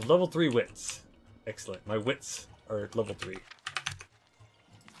 Of level 3 wits. Excellent. My wits are level 3.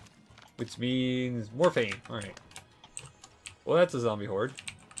 Which means more fame. Alright. Well, that's a zombie horde.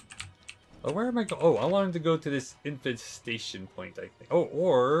 Oh, where am I going? Oh, I wanted to go to this infestation point, I think. Oh,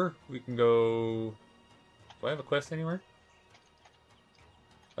 or we can go... Do I have a quest anywhere?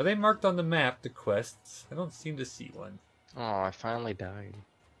 Are they marked on the map, the quests? I don't seem to see one. Oh, I finally died.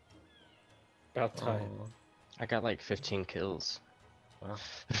 About time. Oh. I got like 15 kills. Wow.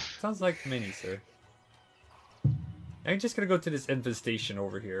 Sounds like many, sir. I'm just gonna go to this infestation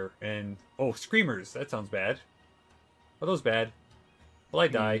over here and... Oh, screamers! That sounds bad. Are those bad? Will I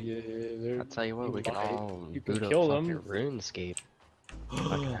die? Yeah, I'll tell you what, we can all you can boot up kill fucking them. RuneScape.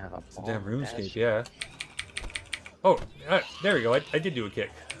 Fucking have a It's a ball damn with that RuneScape, shit. yeah. Oh, there we go. I did do a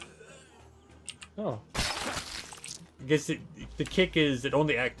kick. Oh. I guess the kick is it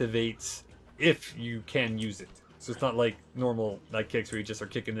only activates if you can use it. So it's not like normal like kicks where you just are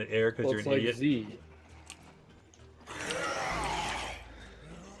kicking the air because Well, you're it's an like idiot. Z.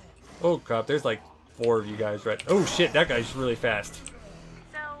 Oh crap, there's like 4 of you guys, right? Oh shit, that guy's really fast.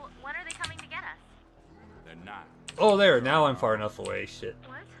 So, when are they coming to get us? They're not. Oh there, now I'm far enough away, shit.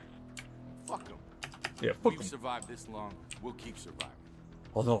 What? Fuck them. Yeah, fuck We've 'em. survived this long. We'll keep surviving.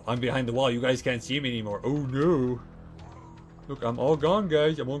 Oh no, I'm behind the wall, you guys can't see me anymore. Oh no. Look, I'm all gone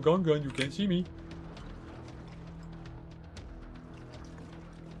guys, I'm all gone, you can't see me.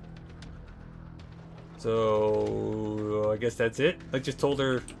 So, I guess that's it. I just told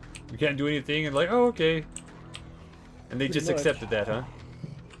her we can't do anything and like, oh okay. And they Pretty just much. accepted that, huh?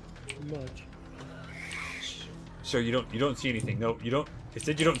 Much. So you don't see anything. No, you don't. It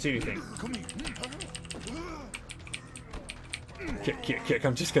said you don't see anything. Kick.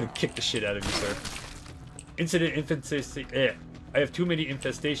 I'm just gonna kick the shit out of you, sir. Incident infestation. I have too many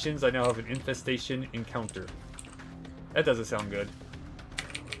infestations. I now have an infestation encounter. That doesn't sound good.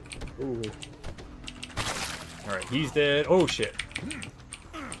 Ooh. Alright, he's dead. Oh shit.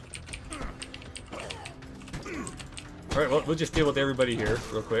 Alright, well, we'll just deal with everybody here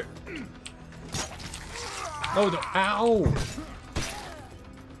real quick. Oh, no. Ow!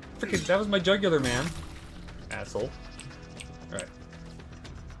 Freaking, that was my jugular, man. Asshole. Alright.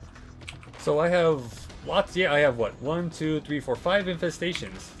 So I have lots. Yeah, I have what? 1, 2, 3, 4, 5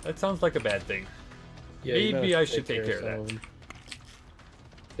 infestations. That sounds like a bad thing. Yeah, you Maybe gotta I should take care of some that. them.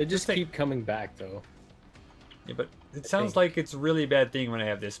 They just keep coming back, though. Yeah, but it sounds like it's a really bad thing when I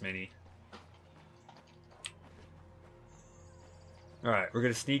have this many. Alright, we're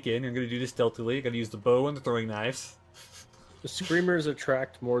gonna sneak in. I'm gonna do this stealthily. I'm gonna use the bow and the throwing knives. The screamers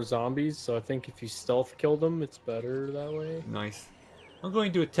attract more zombies, so I think if you stealth kill them, it's better that way. Nice. I'm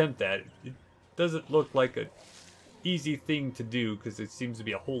going to attempt that. It doesn't look like a easy thing to do because it seems to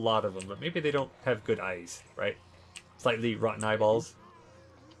be a whole lot of them, but maybe they don't have good eyes, right? Slightly rotten eyeballs.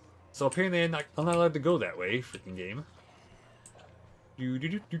 So apparently I'm not allowed to go that way, freaking game. Well,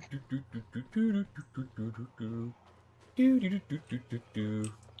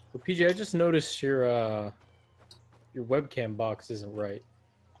 PJ, I just noticed your webcam box isn't right.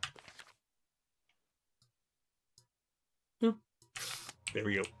 Boop. There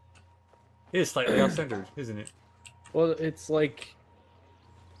we go. It is slightly off-centered, isn't it? Well, it's like...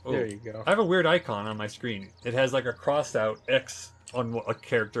 Oh. There you go. I have a weird icon on my screen. It has like a crossed out X on a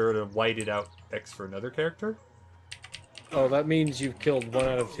character and a whited out X for another character. Oh, that means you've killed 1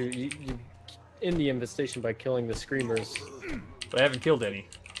 out of 2. You end the infestation by killing the screamers. But I haven't killed any,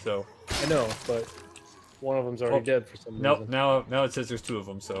 so... I know, but one of them's already dead for some reason. Nope, now it says there's 2 of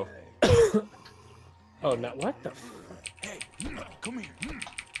them, so... Oh, now what the Hey, come here.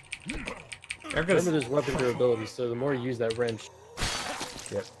 Remember, there's weapon durability, so the more you use that wrench...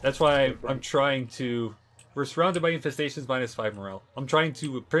 Yep. That's why I'm trying to... We're surrounded by infestations minus 5 morale. I'm trying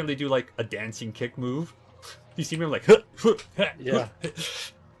to apparently do like a dancing kick move. You see me? I'm like... Yeah.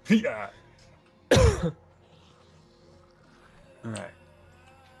 Yeah. Alright.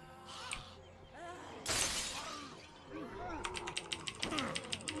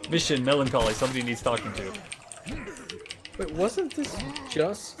 Mission melancholy. Somebody needs talking to. Wait, wasn't this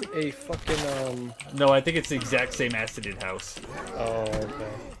just a fucking, No, I think it's the exact same acid house. Oh,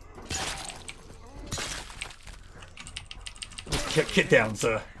 okay. Get down,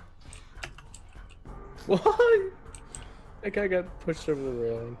 sir. What? That guy got pushed over the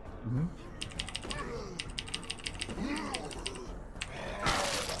railing.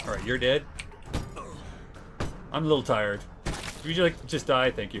 Alright, you're dead. I'm a little tired. Would you like to just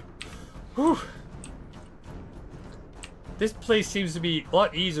die? Thank you. Whew. This place seems to be a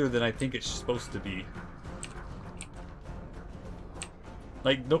lot easier than I think it's supposed to be.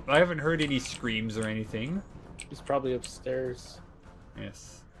 Like, nope, I haven't heard any screams or anything. He's probably upstairs.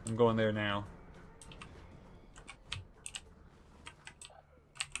 Yes, I'm going there now.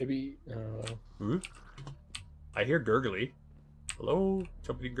 Maybe, Ooh. I hear gurgly. Hello?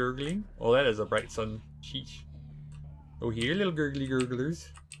 Somebody gurgling? Oh, that is a bright sun. Sheesh. Oh, here, little gurgly gurglers.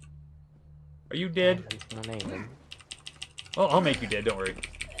 Are you dead? Oh, I'll make you dead, don't worry.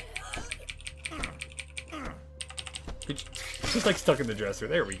 Just like stuck in the dresser.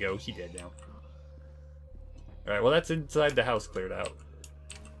 There we go. She dead now. Alright, well that's inside the house cleared out.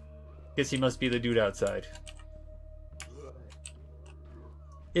 Guess he must be the dude outside.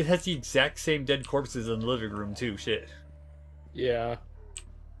 It has the exact same dead corpses in the living room too, shit. Yeah.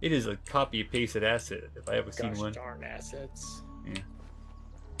 It is a copy-pasted asset, if I ever seen one. Darn assets. Yeah.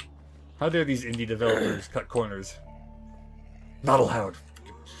 How dare these indie developers cut corners? Not allowed.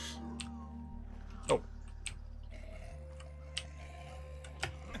 Oh.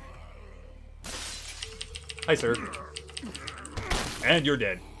 Hi, sir. And you're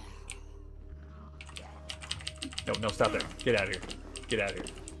dead. No, no, stop there. Get out of here. Get out of here.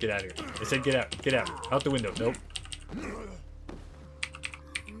 Get out of here. I said get out. Get out. Out the window. Nope.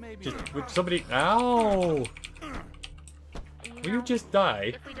 Just, would somebody... Ow! Will you just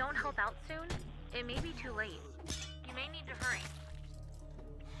die? If we don't help out soon, it may be too late. You may need to hurry.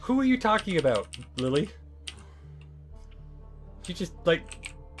 Who are you talking about, Lily? She's just,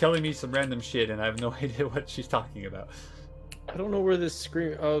 like, telling me some random shit, and I have no idea what she's talking about. I don't know where this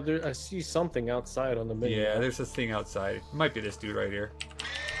screen... Oh, there, I see something outside on the menu. Yeah, there's this thing outside. It might be this dude right here.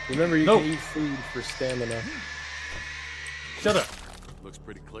 Remember, you Nope. can eat food for stamina. Shut up. Looks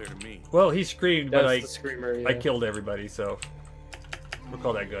pretty clear to me. Well, he screamed, That's but the screamer, yeah. I killed everybody, so we'll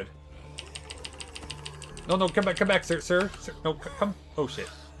call that good. No, no, come back, sir. No, come. Oh shit.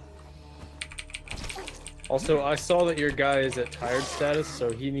 Also, I saw that your guy is at tired status,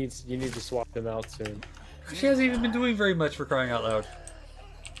 so you need to swap him out soon. She hasn't even been doing very much, for crying out loud.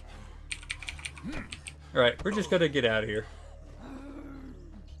 All right, we're just gonna get out of here.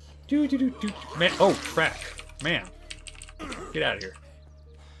 Man, oh crap, man, get out of here.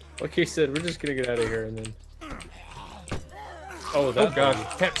 Like he said, we're just gonna get out of here and then. Oh, Oh that gosh,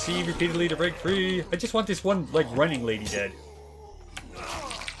 one. tap C repeatedly to break free. I just want this one, like, running lady dead.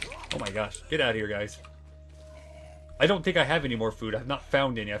 Oh my gosh, get out of here, guys. I don't think I have any more food. I've not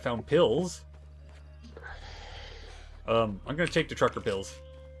found any. I found pills. I'm gonna take the trucker pills.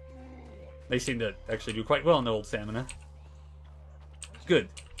 They seem to actually do quite well in the old stamina. Good,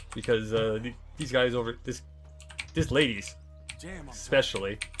 because these guys over this ladies,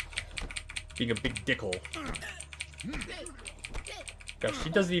 especially, being a big dickhole. Gosh, she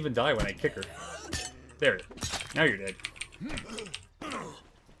doesn't even die when I kick her. There, now you're dead.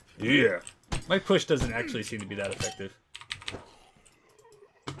 Yeah, my push doesn't actually seem to be that effective.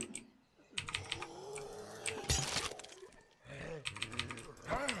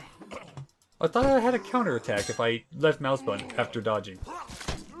 I thought I had a counterattack if I left mouse button after dodging.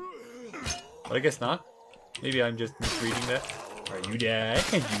 But I guess not. Maybe I'm just misreading that. Alright, you die,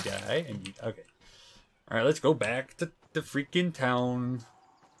 and you die, and you... Okay. Alright, let's go back to the freaking town.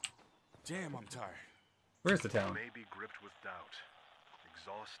 Damn, I'm tired. Where's the town? May be gripped with doubt,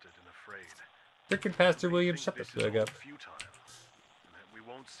 exhausted and afraid. Frickin' Pastor William, shut the This is fuck all up. futile, and that we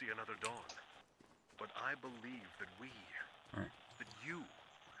won't see another dawn. But I believe that we, Alright. that you,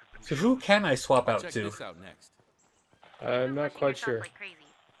 have So been who can I swap I'll out check to? this out next. I'm not quite Yourself sure. like crazy.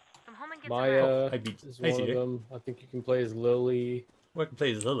 Come home and get Maya I beat- is I one see of it. them. I think you can play as Lily. Well, I can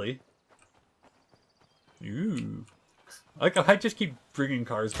play as Lily. Ooh. Like, I just keep bringing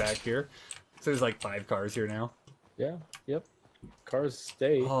cars back here. So there's like 5 cars here now. Yeah, yep. Cars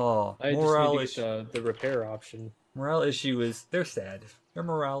stay. Oh, I just morale need to issue. get the repair option. Morale issue is they're sad. Their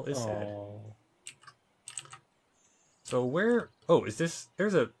morale is sad. Oh, So where? Oh, is this?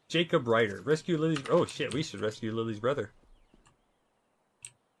 There's a Jacob Ryder. Rescue Lily's. Oh shit, we should rescue Lily's brother.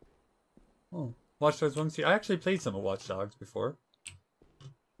 Oh, Watch Dogs 1. I actually played some of Watch Dogs before.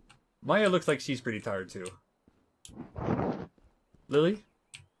 Maya looks like she's pretty tired too. Lily?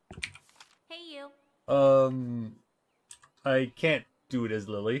 Hey, you. I can't do it as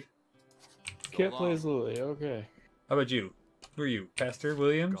Lily. can't play as Lily. Okay. How about you? Who are you? Pastor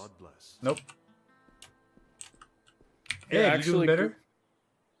Williams? God bless. Nope. Yeah, Hey, you actually, doing better?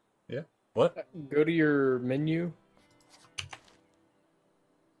 Yeah. What? Go to your menu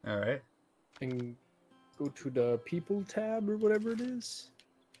All right. and go to the People tab or whatever it is.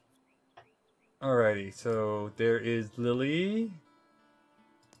 Alrighty. So there is Lily.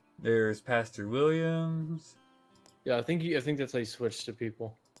 There's Pastor Williams. Yeah, I think that's how you switch to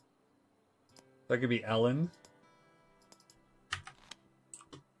people. That could be Ellen.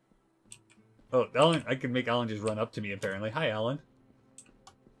 Oh, Ellen. I can make Ellen just run up to me, apparently. Hi, Ellen.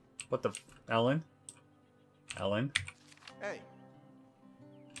 What the Ellen? Ellen? Hey,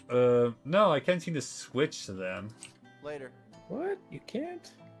 No, I can't seem to switch to them. later. What? You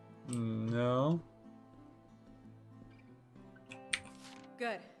can't? No.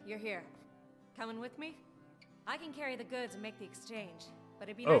 Good, you're here. Coming with me? I can carry the goods and make the exchange, but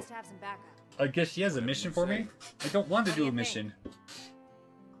it'd be Oh. nice to have some backup. I guess she has a mission for me? I don't want to What do do a you mission.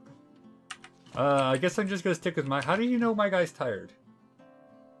 I guess I'm just gonna stick with my... How do you know my guy's tired?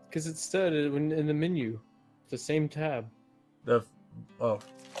 Because it said it in the menu, the same tab. The... Oh.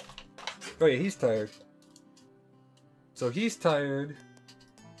 Oh yeah, he's tired. So he's tired.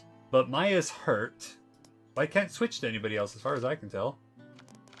 But Maya's hurt. But I can't switch to anybody else as far as I can tell.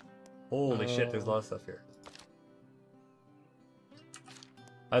 Holy shit, there's a lot of stuff here.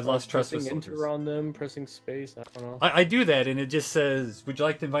 I've lost trust with Pressing soldiers. enter on them, pressing space. I don't know. I do that, and it just says, "Would you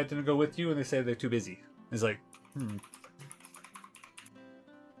like to invite them to go with you?" And they say they're too busy. It's like,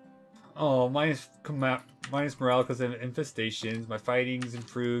 Oh, minus morale because of infestations. My fighting's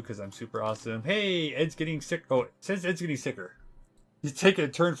improved because I'm super awesome. Hey, Ed's getting sick. Oh, it says Ed's getting sicker. He's taking a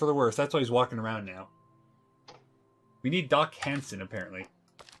turn for the worse. That's why he's walking around now. We need Doc Hansen, apparently.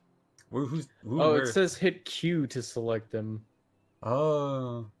 Who, it says hit Q to select them.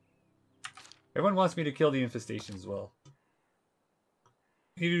 Oh. Everyone wants me to kill the infestation as well.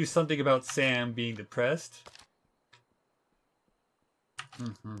 We need to do something about Sam being depressed.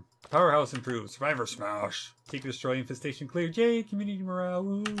 Powerhouse improved. Survivor smash. Take destroy infestation cleared. Yay, community morale.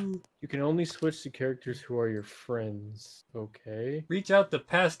 Woo. You can only switch to characters who are your friends. Okay. Reach out to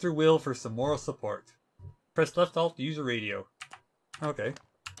Pastor Will for some moral support. Press left alt to use a radio. Okay.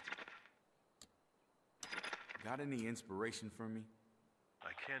 Got any inspiration for me?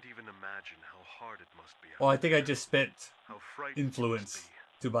 I can't even imagine how hard it must be. Well, I think I just spent How frightening it must influence be.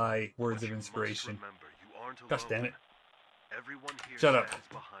 to buy words But of you must inspiration. remember, you aren't Gosh alone. damn it. Everyone here Shut up. stands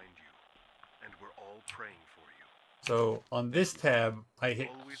behind you, and we're all praying for you. So on this tab, I hit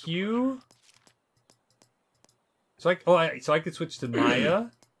Always a Q. So I could switch to Maya.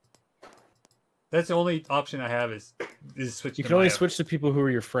 That's the only option I have is just switch. You to can only Maya. switch to people who are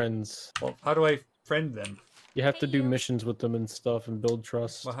your friends. Well, how do I friend them? You have to do missions with them and stuff and build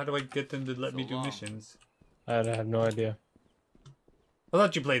trust. Well, how do I get them to let me do missions? I have no idea. I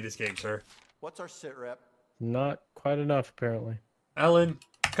thought you played this game, sir. What's our sit rep? Not quite enough, apparently. Alan,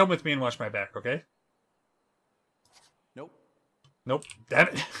 come with me and watch my back, okay? Nope. Nope. Damn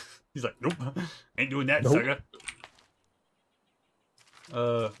it. He's like, nope. Ain't doing that, Nope.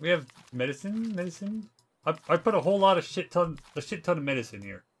 sucker. We have medicine. I put a whole lot of shit ton of medicine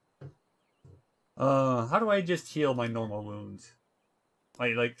here. How do I just heal my normal wounds?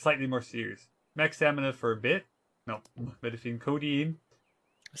 Like slightly more serious. Max stamina for a bit. No, metafine, codeine.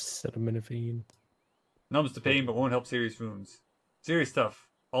 Acetaminophen. Numbs the pain, but won't help serious wounds. Serious stuff.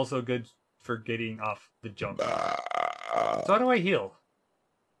 Also good for getting off the junk. So how do I heal?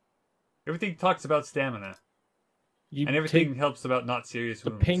 Everything talks about stamina. And everything helps about not serious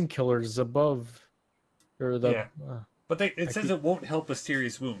wounds. The painkillers above. Or the... Yeah. But it says it won't help with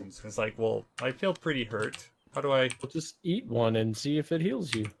serious wounds. It's like, well, I feel pretty hurt. How do I... Well, just eat one and see if it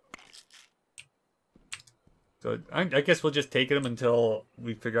heals you. So I guess we'll just take them until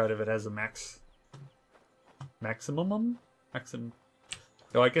we figure out if it has a maximum.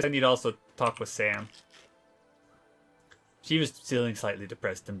 So I guess I need to also talk with Sam. She was feeling slightly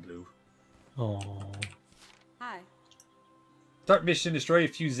depressed and blue. Oh. Hi. Start mission, destroy a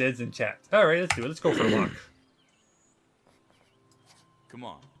few Zeds in chat. Alright, let's do it. Let's go for a walk. Come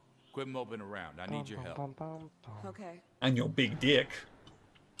on. Quit moping around. I need your help. Okay. And your big dick.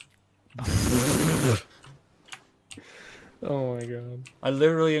 Oh my god. I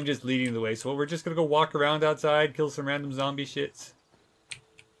literally am just leading the way. So we're just gonna go walk around outside, kill some random zombie shits.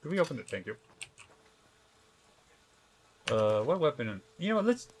 Can we open it? Thank you. What weapon? You know what?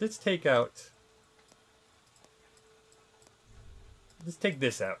 Let's take out. Let's take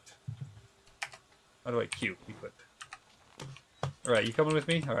this out. How do I equip? Alright, you coming with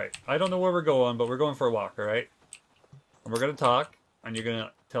me? Alright. I don't know where we're going, but we're going for a walk, alright? And we're gonna talk, and you're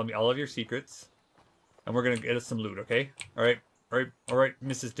gonna tell me all of your secrets. And we're gonna get us some loot, okay? Alright, alright,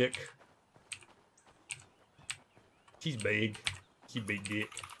 Mrs. Dick. She's big. She's big dick.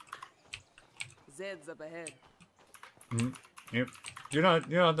 Zed's up ahead. Yep. You're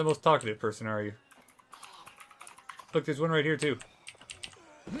not the most talkative person, are you? Look, there's one right here too.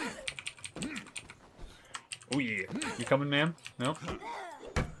 Oh yeah. You coming, ma'am? No?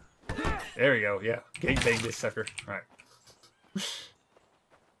 There we go, yeah. Gangbang this sucker. Alright.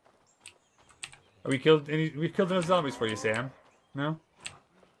 We killed enough zombies for you, Sam. No?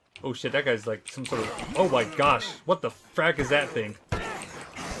 Oh shit, that guy's like some sort of... Oh my gosh, what the frack is that thing?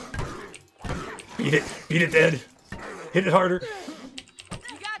 Beat it dead. Hit it harder.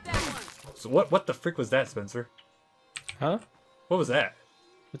 You got that one. So what the frick was that, Spencer? Huh? What was that?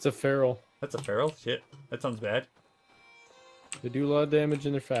 It's a feral. That's a feral? Shit, that sounds bad. They do a lot of damage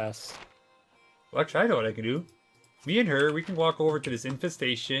and they're fast. Well, actually, I know what I can do. Me and her, we can walk over to this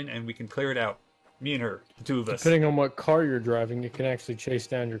infestation and we can clear it out. Me and her, the two of us. Depending on what car you're driving, it can actually chase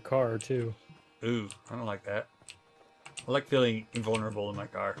down your car, too. Ooh, I don't like that. I like feeling invulnerable in my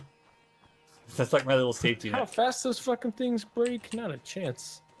car. That's like my little safety How net. fast those fucking things break? Not a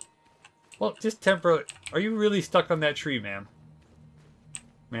chance. Well, just temporarily. Are you really stuck on that tree, ma'am?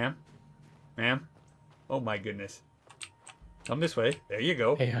 Ma'am? Ma'am? Oh my goodness. Come this way. There you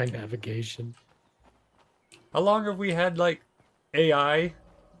go. AI navigation. How long have we had, like, AI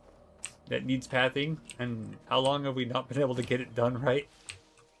that needs pathing? And how long have we not been able to get it done right?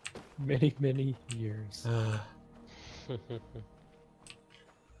 Many, many years.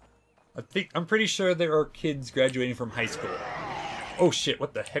 I'm pretty sure there are kids graduating from high school. Oh shit,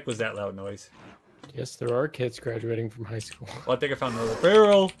 what the heck was that loud noise? Yes, there are kids graduating from high school. Well, I think I found another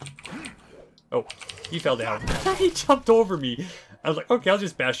barrel. Oh, he fell down. He jumped over me. I was like, okay, I'll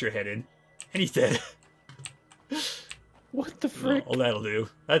just bash your head in. And he's dead. What the frick? Oh, that'll do.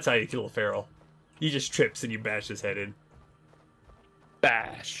 That's how you kill a feral. He just trips and you bash his head in.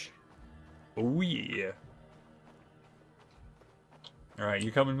 Bash. Oh yeah. Alright,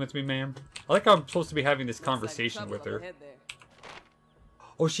 you coming with me, ma'am? I like how I'm supposed to be having this conversation with her.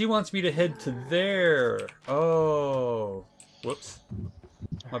 Oh, she wants me to head to there. Oh. Whoops.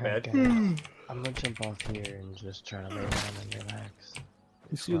 My bad. I'm gonna jump off here and just try to lay down and relax.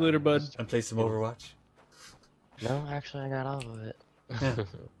 See you later, bud. And play some Overwatch. No, actually I got off of it. Yeah.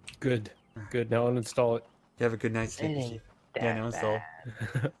 Good. Good. Now uninstall it. You have a good night's It sleep. ain't Yeah, no, install.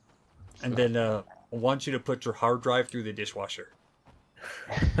 And then I want you to put your hard drive through the dishwasher.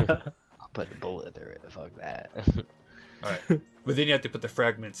 I'll put a bullet through it. Fuck that. Alright. But then you have to put the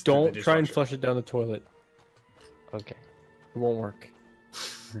fragments through the Don't dishwasher. try and flush it down the toilet. Okay. It won't work.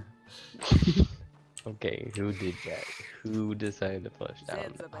 Okay, who did that? Who decided to flush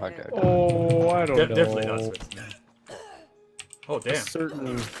down the hard drive? Oh, I don't know. Definitely not Switzerland. Oh A damn.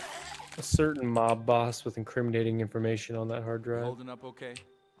 certain mob boss with incriminating information on that hard drive. Holding up okay?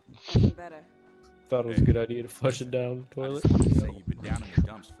 Better. Thought it was a good idea to flush it down the I toilet. just want to say you've been down in the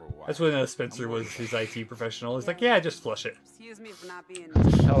dumps for a while. That's when Spencer was his IT professional. He's like, yeah, just flush it. Excuse me for not being.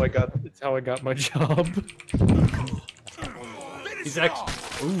 It's how I got my job. He's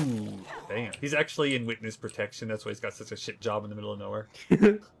actually, ooh, damn. He's actually in witness protection. That's why he's got such a shit job in the middle of nowhere.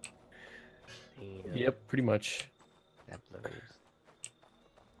 Yep, pretty much. That blows.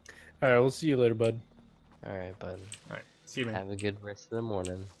 All right, we'll see you later, bud. All right, bud. All right, see you, man. Have a good rest of the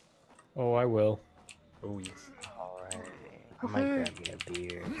morning. Oh, I will. Oh yes. All right. I might grab me a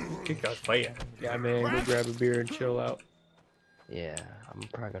beer. Good God, fight. Yeah, man, go grab a beer and chill out. Yeah, I'm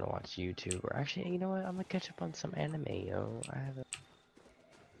probably gonna watch YouTube. Or actually, you know what? I'm gonna catch up on some anime, yo. I haven't.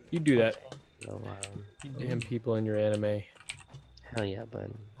 You do that. No, You damn people in your anime. hell yeah,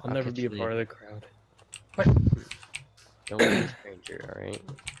 bud. I'll never be a part of the crowd. Don't be a stranger, alright?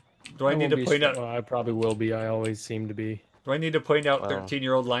 Do I need to point out? Well, I probably will be. I always seem to be. Do I need to point out Well,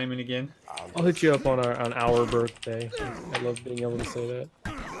 13-year-old Lyman again? I'll hit you up on our birthday. I love being able to say that.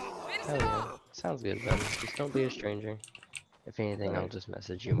 Hell yeah. Sounds good, bud. Just don't be a stranger. If anything, I'll just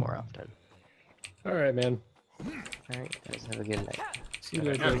message you more often. All right, man. Alright, guys, have a good night. See you All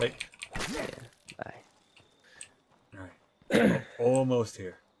later. right, Yeah, bye. all right. Almost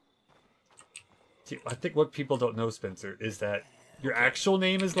here. See, I think what people don't know, Spencer, is that your actual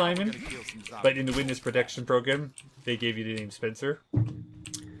name is Lyman, but in the witness protection program, they gave you the name Spencer.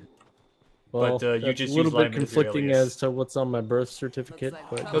 Well, But, you that's just a little use bit Lyman as your conflicting alias. as to what's on my birth certificate.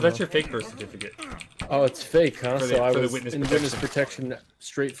 But, No, that's your fake birth certificate. Oh, it's fake, huh? For the- So I for the was witness in witness protection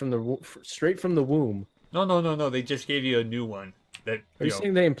straight from the womb. No. They just gave you a new one. That Are you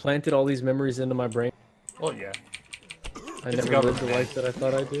saying they implanted all these memories into my brain? Oh yeah, I It's never lived the life that I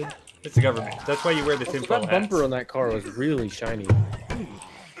thought I did. it's the government. That's why you wear the Also, tinfoil that hats. bumper on that car was really shiny. Can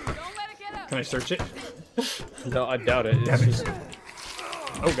I search it? No, I doubt it. It's Damn it. just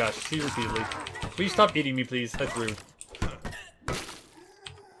Oh gosh, see repeatedly. Will you stop eating me, please? That's rude.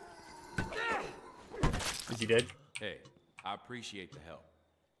 Is he dead? Hey, I appreciate the help.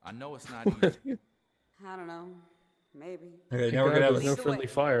 I know it's not easy. I don't know. Maybe. Okay, now we're gonna have there's no a friendly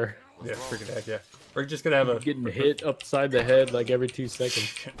fire. yeah, freaking heck yeah. We're just gonna have a Getting hit upside the head like every 2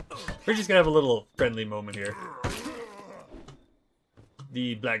 seconds. we're just gonna have a little friendly moment here.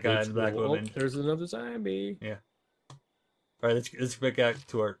 The black guy and the black Oh, woman. there's another zombie. Yeah. All right, let's get back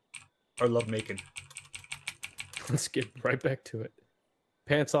to our love making. Let's get right back to it.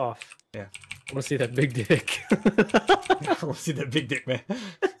 Pants off. Yeah. I want to see that big dick. I want to see that big dick, man.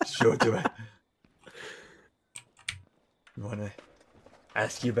 Show it to me. You want to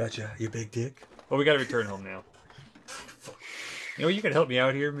ask you about your big dick? Well, we got to return home now. You know, you can help me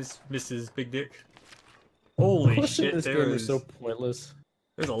out here, Mrs. Big Dick. Holy Quests in shit, this game are so pointless.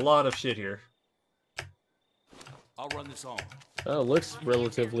 there's a lot of shit here. I'll run this on. Oh, it looks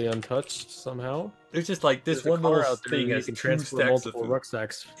relatively untouched somehow. It's just like this There's a one car little out there thing you has can 2 transfer stacks of multiple food.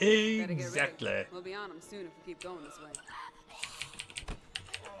 rucksacks. Exactly. We'll be on them soon if we keep going this way.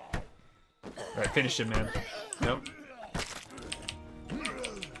 Alright, finish him, man. Nope.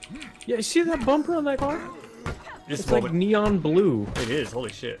 Yeah, you see that bumper on that car? This It's like moment. neon blue. It is,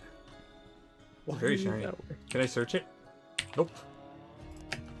 holy shit. Why Very is it shiny. that way? Can I search it? Nope.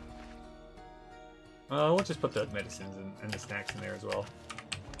 We'll just put the medicines and the snacks in there as well.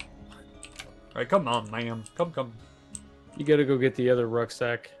 Alright, come on, ma'am. Come. You gotta go get the other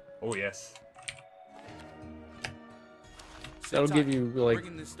rucksack. Oh, yes. That'll give you like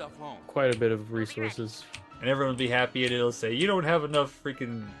Bringing this stuff home. quite a bit of resources. And everyone will be happy and it'll say, you don't have enough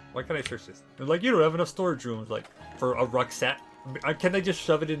freaking... Why can't I search this? They're like, you don't have enough storage rooms, like, for a rucksack. Can they just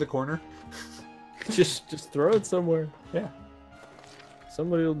shove it in the corner? just throw it somewhere. Yeah.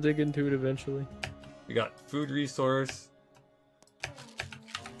 Somebody will dig into it eventually. We got food resource.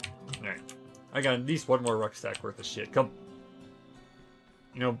 Alright. I got at least one more rucksack worth of shit. Come.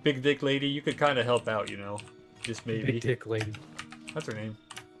 You know, Big Dick Lady, you could kind of help out, you know. Just maybe. Big dick lady. That's her name.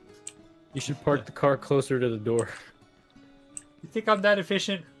 You should park the car closer to the door. You think I'm that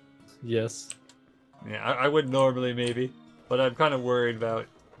efficient? Yes. Yeah, I would normally, maybe. But I'm kind of worried about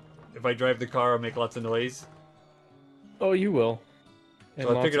if I drive the car, I'll make lots of noise. Oh, you will. And So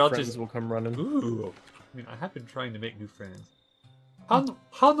I lots figured of I'll friends just... will come running. Ooh. I mean, I have been trying to make new friends.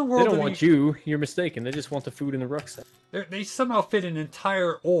 How in the world They don't do want you. You're mistaken. They just want the food in the rucksack. They somehow fit an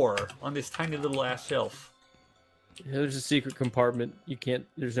entire ore on this tiny little ass shelf. There's a secret compartment. You can't.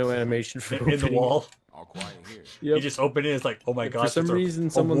 There's no animation for In the opening wall. All quiet here. Yep. You just open it, it's like, oh my gosh, For some it's our reason,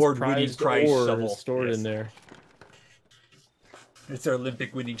 someone's award-winning prize ore shovel. is stored Yes. in there. It's our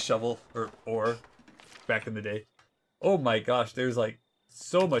Olympic-winning shovel, or ore, back in the day. Oh my gosh, there's like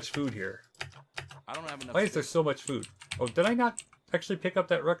so much food here. I don't have enough. Why is there so much food? Oh, did I not actually pick up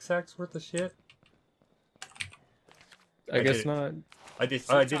that rucksack's worth of shit? I guess didn't. not. I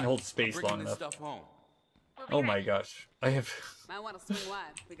didn't hold space Bringing long this enough. stuff home. Oh my gosh, I have. Might want to swing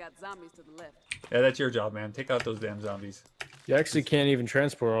wide. We got zombies to the left. Yeah, that's your job, man. Take out those damn zombies. You actually can't even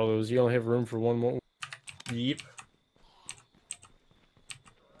transport all those. You only have room for one more. Yeep.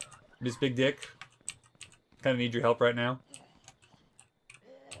 Miss Big Dick. Kind of need your help right now.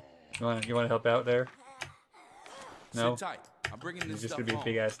 You want to help out there? No. Sit tight. I'm bringing You're this just stuff gonna be a home.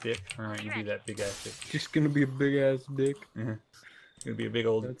 big ass dick. All right, you be that big ass dick. Just gonna be a big ass dick. It's gonna be a big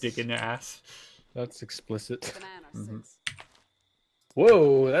old That's- dick in your ass. That's explicit. Keep an eye on our six.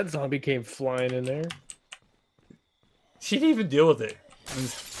 Whoa, that zombie came flying in there. She didn't even deal with it.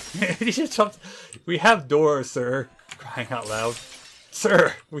 He just jumped. We have doors, sir. Crying out loud.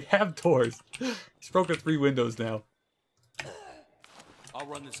 Sir, we have doors. He's broken 3 windows now. I'll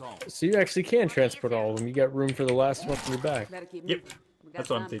run this home. So you actually can transport all of them. You got room for the last one in your back. Better keep Yep. moving. We got That's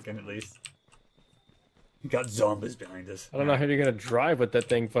what I'm zombies. thinking, at least. We got zombies behind us. I don't know how you're gonna drive with that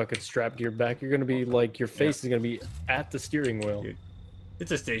thing fucking strapped to your back. You're gonna be like, your face is gonna be at the steering wheel. Dude,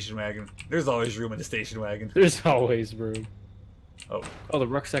 it's a station wagon. There's always room in a station wagon. There's always room. Oh. Oh, the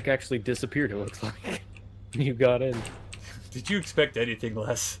rucksack actually disappeared, it looks like. When you got in. Did you expect anything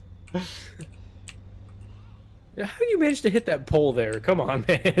less? Yeah, how do you manage to hit that pole there? Come on,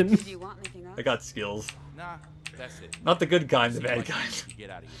 man. Did you want anything else? I got skills. Nah, that's it. Not the good kind, the Seems bad like you kind. need to get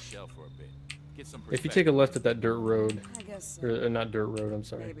out of your shell for a bit. Get some If you take a left at that dirt road, I guess or not dirt road, I'm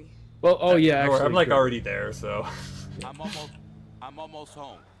sorry. maybe. Well, oh yeah, Or actually. I'm like good. already there, so. I'm almost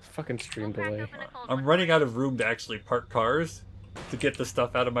home. Fucking stream delay. I'm running out of room to actually park cars to get the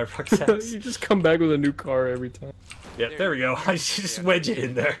stuff out of my rucksacks. You just come back with a new car every time. Yeah, there we go. I just wedge it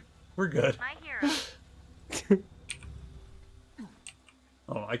in there. We're good. My hero.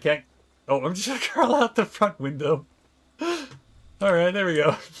 Oh, I can't. Oh, I'm just gonna crawl out the front window. Alright, there we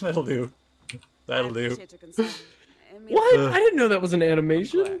go. That'll do. That'll do. Appreciate your concern. I mean, What? I didn't know that was an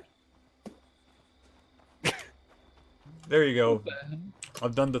animation. There you go.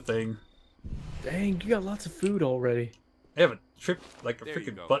 I've done the thing. Dang, you got lots of food already. I have a trip, like a There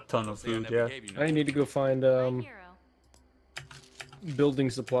you freaking go. butt ton of Say I food, never yeah. gave you I nothing. need to go find My hero. building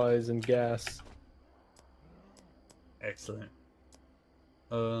supplies and gas. Excellent.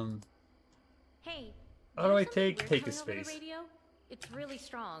 Hey. How do I you have something take weird a coming over the space? radio? It's really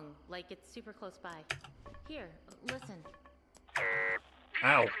strong, like it's super close by. Here, listen.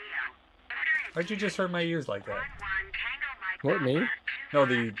 Ow. Why'd you just hurt my ears like that? What, me? No,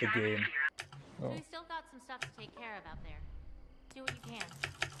 the game. Oh. We still got some stuff to take care of out there. Do what you can.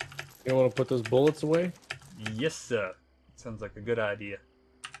 You want to put those bullets away? Yes, sir. Sounds like a good idea.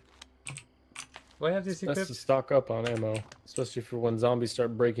 Do I have this That's equipped? to stock up on ammo, especially for when zombies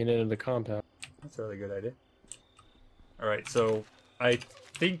start breaking into the compound. That's a really good idea. Alright, so I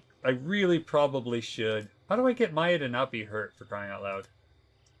think I really probably should. How do I get Maya to not be hurt, for crying out loud?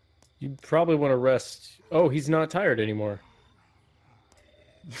 You probably want to rest. Oh, he's not tired anymore.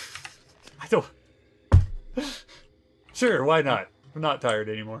 I don't. Sure, why not? I'm not tired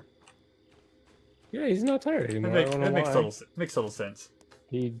anymore. Yeah, he's not tired anymore. That I don't know makes why. makes total sense.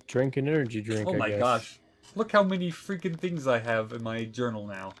 He drank an energy drink. Oh I my guess. gosh. Look how many freaking things I have in my journal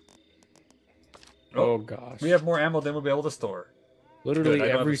now. Oh gosh. We have more ammo than we'll be able to store. Literally Good, I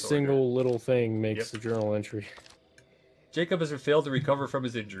don't have every a sword single little thing makes Yep. a journal entry. Jacob has failed to recover from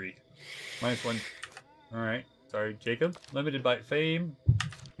his injury. -1. Alright. Sorry, Jacob. Limited by fame.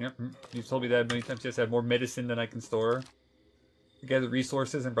 Yep. You've told me that many times. Just have more medicine than I can store. I gathered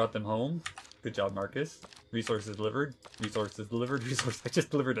resources and brought them home. Good job, Marcus. Resources delivered. Resources delivered. Resources. I just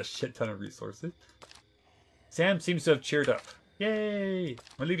delivered a shit ton of resources. Sam seems to have cheered up. Yay!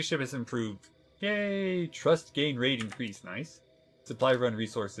 My leadership has improved. Yay! Trust gain rate increase. Nice. Supply run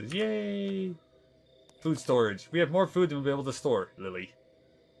resources. Yay! Food storage. We have more food than we'll be able to store, Lily.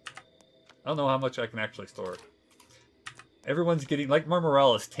 I don't know how much I can actually store. Everyone's getting... Like, my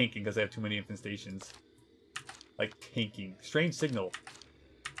morale is tanking because I have too many infestations. Like, tanking. Strange signal.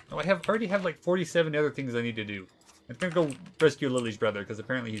 Oh, I already have like 47 other things I need to do. I'm gonna go rescue Lily's brother because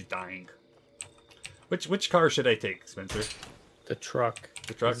apparently he's dying. Which car should I take, Spencer? The truck.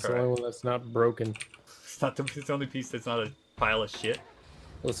 The truck. It's the only one that's not broken. It's not it's the only piece that's not a pile of shit.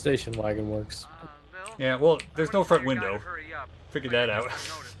 Well, the station wagon works. Bill? Yeah, well, there's no front You gotta window. hurry up. Figured that out.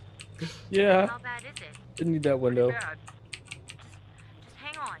 Yeah, How bad is it? didn't need that window. Bad. Just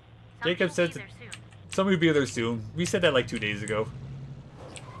hang on. Jacob Somebody said will be to- there soon. Somebody will be there soon. We said that like 2 days ago.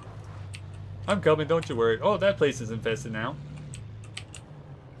 I'm coming, don't you worry. Oh, that place is infested now.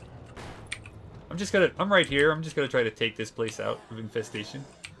 I'm right here. I'm just gonna try to take this place out of infestation.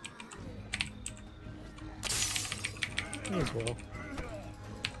 May as well.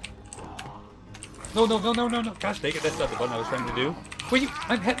 No. Gosh dang it, that's not the button I was trying to do. Wait,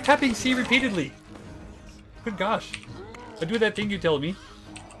 I'm tapping C repeatedly. Good gosh. I do that thing you tell me.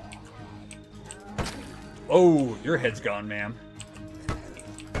 Oh, your head's gone, ma'am.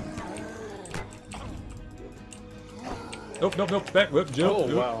 Nope. Back whip, jump.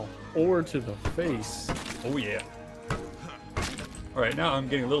 Oh, wow. Or to the face. Oh, yeah. Alright, now I'm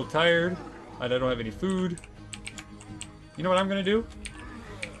getting a little tired. I don't have any food. You know what I'm gonna do?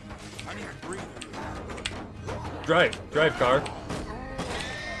 I need to breathe. Drive car.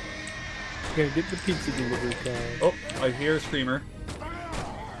 Okay, get the pizza delivery car. Oh, I hear a screamer.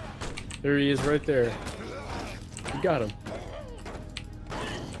 There he is right there. You got him.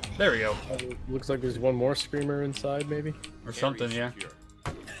 There we go. Looks like there's one more screamer inside, maybe? Or something, yeah.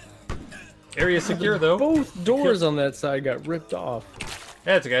 Area secure, though. Both doors on that side got ripped off.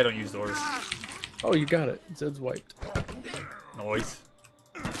 That's okay, I don't use doors. Oh, you got it. It says wiped. Noise.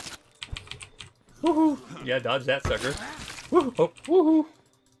 Woohoo! Yeah, dodge that sucker. Woohoo! Oh, woohoo!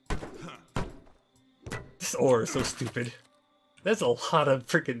 This ore is so stupid. That's a lot of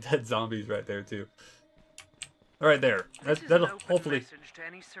freaking dead zombies right there, too. Alright, there. That'll hopefully... Message to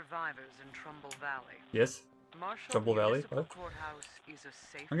any survivors in Trumbull Valley. Yes? Marshall Trumbull Valley? Municipal What? Courthouse is a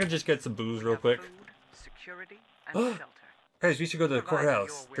safe I'm gonna just get some booze real quick. food, security, and shelter. Guys, we should go to the Provided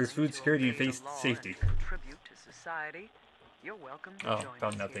courthouse. you're There's willing food to security and obey the face law safety. and contribute to society, you're welcome to Oh, join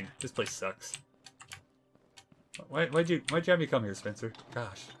found us nothing. here. This place sucks. Why'd you have me come here, Spencer?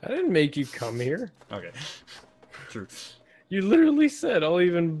 Gosh. I didn't make you come here. Okay. True. You literally said, I'll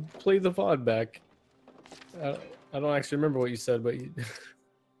even play the VOD back. I don't actually remember what you said, but you,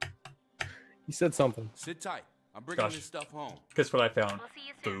 you said something. Sit tight. I'm bringing Gosh. this stuff home. Guess what I found? We'll see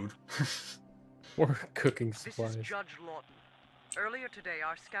you soon. Food. Or cooking This supplies. is Judge Lawton. Earlier today,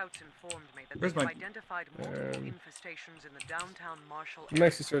 our scouts informed me that Where's they've my- identified multiple infestations in the downtown Marshall I'm area.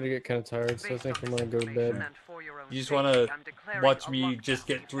 actually starting to get kind of tired, so I Based think on I'm this gonna go to information bed. and for your own You just safety, wanna I'm declaring watch a me lockdown just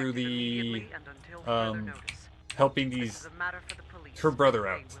to be get through the, effective immediately and until further notice. helping This these is a matter for the police. her brother They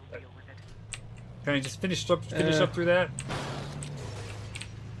out. will deal with it. Can I just finish up through that?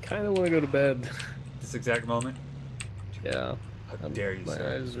 Kind of want to go to bed. This exact moment? Yeah. How dare you, My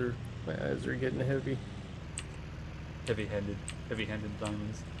sir. eyes are getting heavy. Heavy-handed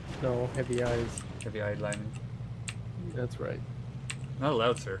diamonds. No, heavy eyes. Heavy-eyed linemen. That's right. Not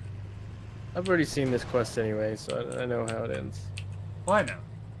allowed, sir. I've already seen this quest anyway, so I know how it ends. Why now?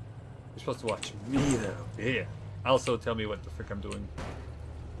 You're supposed to watch me, though. Yeah. Also, tell me what the frick I'm doing.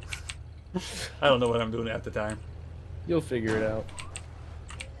 I don't know what I'm doing at the time. You'll figure it out.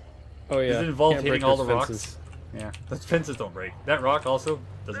 Oh yeah. Does it involve Can't hitting break all those the fences. rocks? Yeah. The fences don't break. That rock also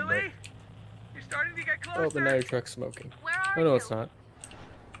doesn't break. Lily, you're starting to get closer. Oh, but now your truck's smoking. Where are Oh no, you? it's not.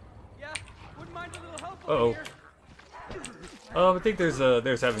 Yeah, wouldn't mind a little help Uh-oh. over here. I think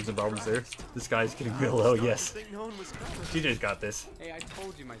there's having some problems there. This guy's getting real low, yes. She just got this. Hey, I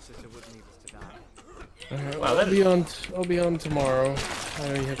told you my sister wouldn't need us to die. Alright, Wow, well, that I'll be on tomorrow. I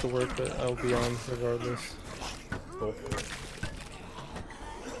know you have to work, but I'll be on regardless. Cool.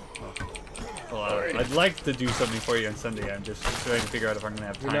 Well, I'd like to do something for you on Sunday. I'm just trying to figure out if I'm gonna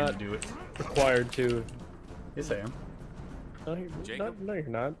have You're time not to do it. Required to. Yes, I am. No, no, you're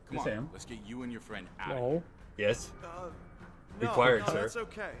not. Come Yes, I on, am. let's get you and your friend out. No. Yes. No, Required, no, sir. That's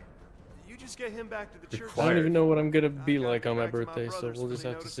okay. You just get him back to the church. I don't even know what I'm gonna be I've got like to on my go back to my birthday, so brothers we'll when just they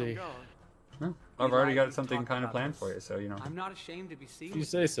have to notice I'm see. gone. No, I've already got something kind of planned for you, so you know. I'm not ashamed to be seen. If you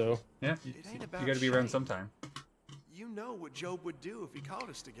say so. Yeah, It ain't about you got to be around shame. sometime. You know what Job would do if he caught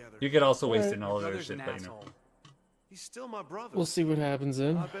us together. You get also wasted in Alright. all of their Brother's shit, an but you know. asshole. He's still my brother. We'll see what happens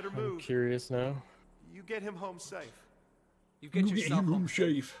then. I better I'm move. curious now. You get him home safe. You get yourself home.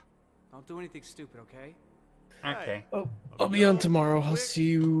 safe. Don't do anything stupid, okay? Okay. Oh, I'll be on tomorrow. I'll see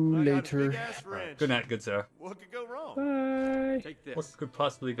you I got a later. big-ass wrench. Good night, good sir. What could go wrong? Bye. Take this. What could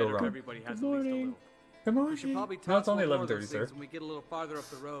possibly go Better if wrong? everybody has Good at least a morning. little. Good We should morning. probably No, talk it's only more of 11:30, those sir. things when we get a little farther up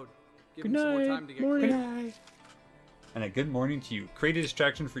the road. Give Good him some more night. time to get Morning. clear. Night. And a good morning to you. Create a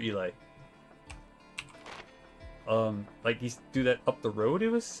distraction for Eli. Like he's do that up the road, it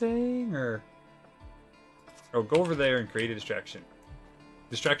was saying, or oh, go over there and create a distraction.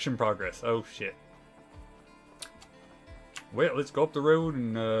 Distraction progress. Oh shit. Well, let's go up the road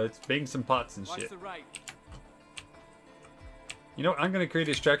and let's bang some pots and Watch shit. the right. You know, I'm gonna create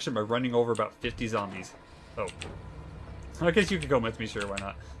a distraction by running over about 50 zombies. Oh. I guess you could come with me, sure, why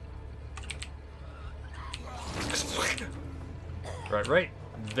not? Right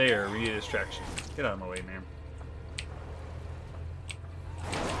there. We need a distraction. Get out of my way, man.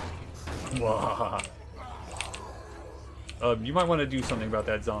 Wow. You might want to do something about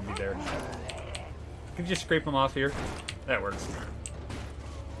that zombie there. Can you just scrape him off here? That works.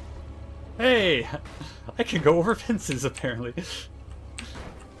 Hey! I can go over fences, apparently.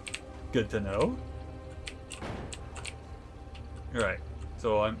 Good to know. Alright,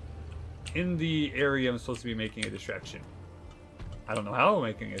 so I'm in the area I'm supposed to be making a distraction. I don't know how I'm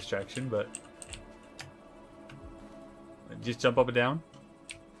making a distraction, but... Just jump up and down.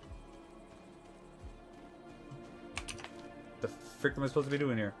 The frick am I supposed to be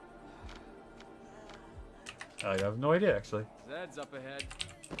doing here? I have no idea, actually. Zed's up ahead.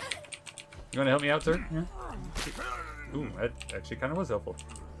 You want to help me out, sir? Yeah. Ooh, that actually kind of was helpful.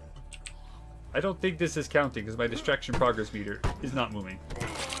 I don't think this is counting because my distraction progress meter is not moving.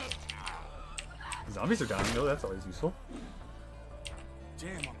 Zombies are dying though, that's always useful.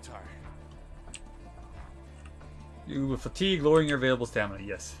 Damn, I'm tired. You with fatigue, lowering your available stamina.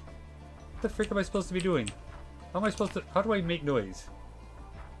 Yes. What the frick am I supposed to be doing? How am I supposed to... How do I make noise?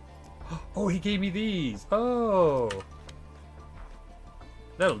 Oh, he gave me these. Oh.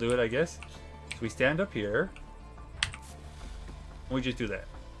 That'll do it, I guess. So we stand up here. And we just do that.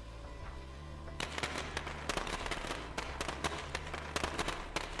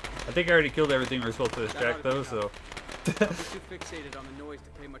 I think I already killed everything we were supposed to distract though, so... Don't be too fixated on the noise to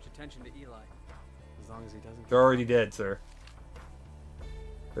pay much attention to Eli. As long as he doesn't... They're already dead, sir.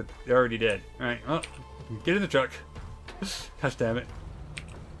 They're already dead. Alright, well, get in the truck. Gosh damn it.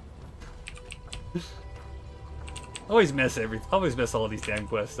 Always mess all these damn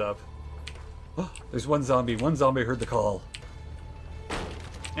quests up. Oh, there's one zombie. One zombie heard the call.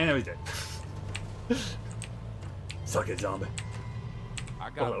 And now he's dead. Suck it, zombie. I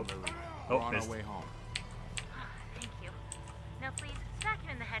got Hello. him, Lily. Oh, We're on missed. our way home. Thank you. Now please, smack him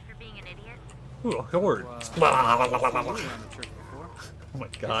in the head for being an idiot. Ooh, a horde. Oh my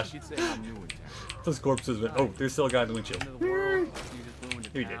gosh. You'd say I'm new in town. Those corpses went. Oh, there's still a guy in the windshield. End of the world. You just blew into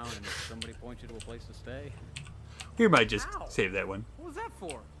Here you did. town and somebody points you to a place to stay. We might just Ow. save that one. What was that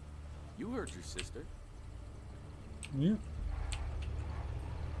for? You hurt your sister. Yeah.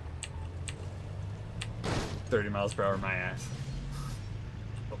 30 miles per hour, my ass.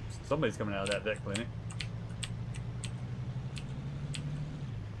 Oh, somebody's coming out of that vet clinic.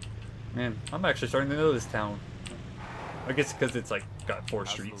 Man, I'm actually starting to know this town. I guess because it's like got 4 How's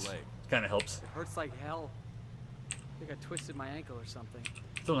the streets. leg? Kind of helps. It hurts like hell. I think I twisted my ankle or something.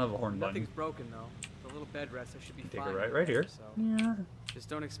 Still don't have a horn button. Nothing's broken though. The little bed rest, I should be Take fine. it right here. So Yeah. just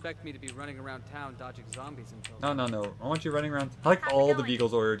don't expect me to be running around town dodging zombies until. No. I want you running around. I like all the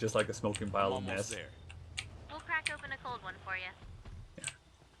vehicles are just like a smoking pile of Almost mess. there. We'll crack open a cold one for you.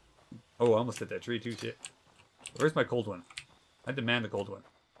 Oh, I almost hit that tree too, shit. Where's my cold one? I demand the cold one.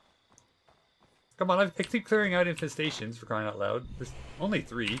 Come on, I keep clearing out infestations for crying out loud. There's only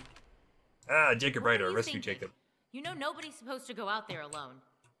 3. Ah, Jacob What are Ryder, you rescue thinking? Jacob. You know nobody's supposed to go out there alone.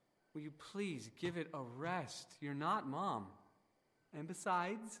 Will you please give it a rest? You're not Mom. And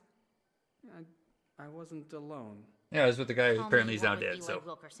besides, I wasn't alone. Yeah, I was with the guy who Call apparently me is now one with dead, Eli so.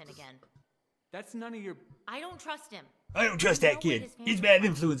 Wilkerson again. That's none of your. I don't trust him. I don't trust You that know what kid. his family He's bad wants.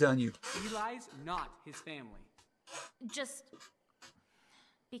 influence on you. Eli's not his family. Just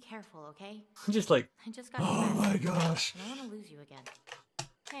be careful, okay? Just like, I just got oh my gosh. I don't want to lose you again.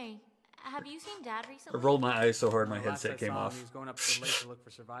 Hey, have you seen Dad I recently? rolled my eyes so hard my Last headset I came saw him, off. He was going up to the lake to look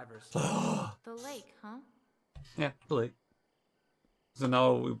for survivors. The lake, huh? Yeah, the lake. So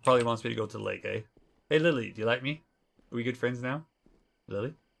now he probably wants me to go to the lake, eh? Hey, Lily, do you like me? Are we good friends now?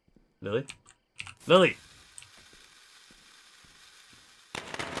 Lily? Lily? Lily!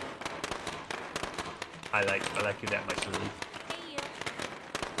 I like you that much, Lily. Hey, you.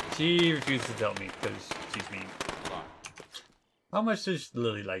 She refuses to tell me because she's mean. How much does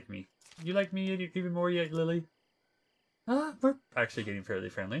Lily like me? You like me even more yet, Lily? We're actually getting fairly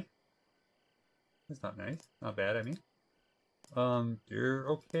friendly. That's not nice. Not bad, I mean. You're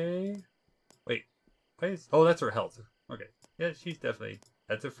okay? Wait. Oh, that's her health. Okay. Yeah, she's definitely...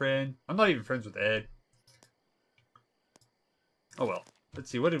 That's a friend. I'm not even friends with Ed. Oh well. Let's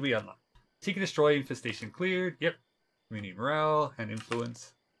see, what did we unlock? Seek and destroy infestation cleared. Yep. Community morale and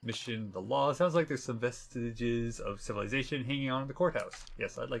influence. Mission, the law. Sounds like there's some vestiges of civilization hanging on in the courthouse.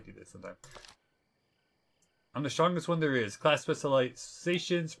 Yes, I'd like to do this sometime. I'm the strongest one there is. Class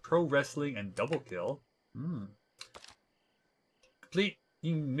specializations, pro wrestling, and double kill. Complete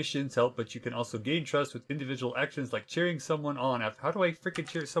missions help, but you can also gain trust with individual actions like cheering someone on after. How do I freaking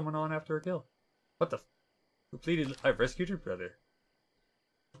cheer someone on after a kill? What the? Completed. I've rescued your brother.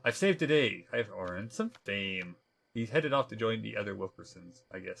 I've saved today. I've earned some fame. He's headed off to join the other Wilkersons,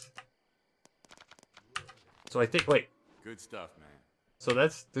 I guess. So I think, wait. Good stuff, man. So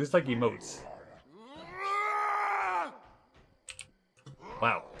there's like emotes.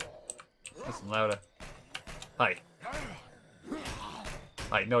 Wow. Listen louder. Hi.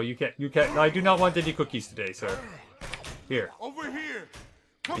 Hi, no, you can't, no, I do not want any cookies today, sir. Here. Over here!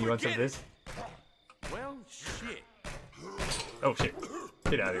 You want some of this? Well, shit. Oh, shit.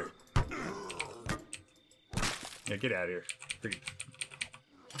 Get out of here. Yeah, get out of here.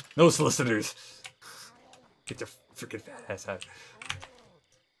 No solicitors. Get your freaking fat ass out.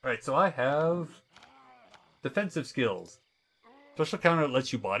 Alright, so I have defensive skills. Special counter that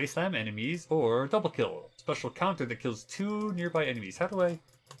lets you body slam enemies, or double kill. Special counter that kills 2 nearby enemies. How do I...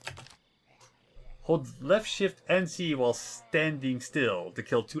 Hold left shift and C while standing still to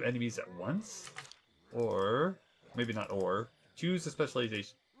kill 2 enemies at once? Or... Maybe not or. Choose a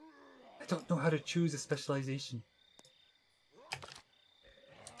specialization. I don't know how to choose a specialization.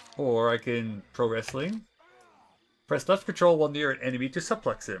 Or I can... Pro wrestling. Press left control while near an enemy to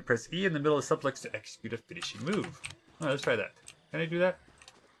suplex him. Press E in the middle of suplex to execute a finishing move. Alright, let's try that. Can I do that?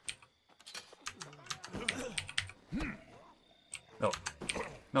 No.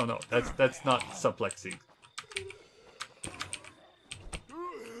 No, that's not suplexing.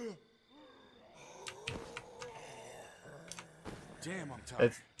 Damn, I'm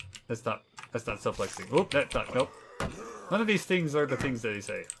tired. That's not suplexing. Oop, that's not, nope. None of these things are the things that they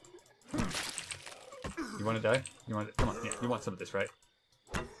say. You want to die? You want to, come on, yeah, you want some of this, right?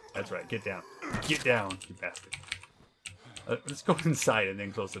 That's right, get down. Get down, you bastard. Let's go inside and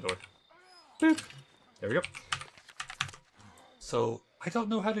then close the door. Boop. There we go. So, I don't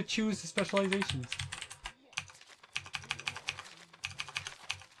know how to choose the specializations.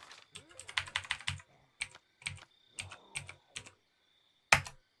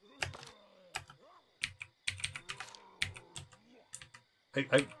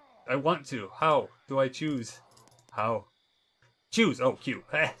 I want to. How do I choose? How? Choose! Oh, Q.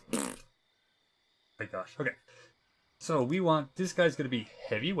 My gosh. Okay. So we want, this guy's going to be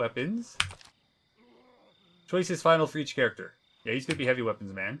heavy weapons. Choice is final for each character. Yeah, he's going to be heavy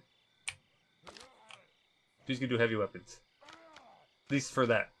weapons, man. He's going to do heavy weapons. At least for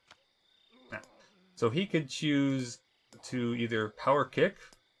that. Nah. So he could choose to either power kick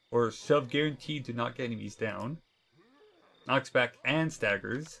or shove, guaranteed to knock enemies down. Knocks back and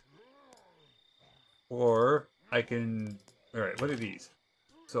staggers. Or I can... Alright, what are these?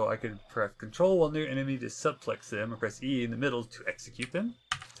 So I can press control while near enemy to suplex them, or press E in the middle to execute them.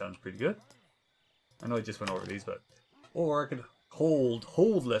 Sounds pretty good. I know I just went over these, but... Or I can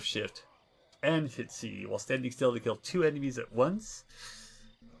hold left shift and hit C while standing still to kill 2 enemies at once.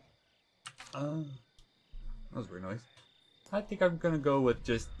 That was very nice. I think I'm gonna go with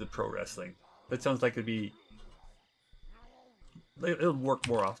just the pro wrestling. That sounds like it'll be... It'll work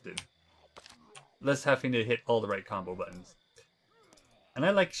more often. Less having to hit all the right combo buttons. And I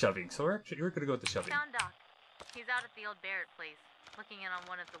like shoving, so we're gonna go with the shoving. Found Doc. He's out at the old Barrett place, looking in on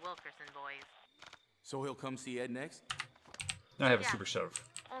one of the Wilkerson boys. So he'll come see Ed next? I have a super shove.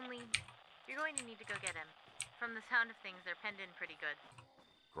 Only, you're going to need to go get him. From the sound of things, they're penned in pretty good.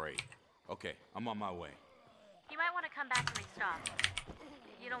 Great. Okay, I'm on my way. You might want to come back and restock.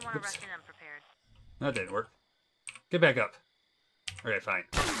 You don't want to rush in unprepared. That didn't work. Get back up. Okay, fine.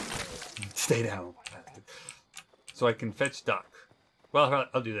 Stay down. So I can fetch Doc. Well,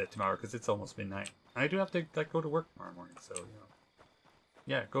 I'll do that tomorrow because it's almost midnight. I do have to go to work tomorrow morning, so, you know.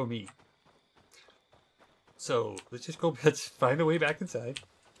 Yeah, go me. So, let's just go, let's find a way back inside.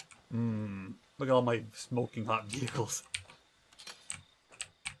 Look at all my smoking hot vehicles.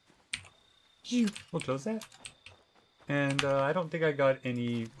 We'll close that. And, I don't think I got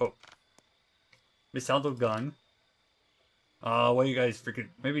any, oh. Missile gun. What do you guys freaking,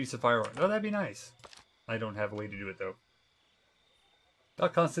 maybe some fireworks. Oh, that'd be nice. I don't have a way to do it, though.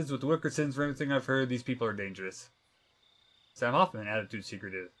 Doc Constance with the Wilkersons. For everything I've heard, these people are dangerous. Sam Hoffman, attitude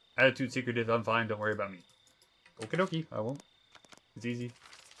secretive. Attitude secretive, I'm fine, don't worry about me. Okie dokie, I won't. It's easy.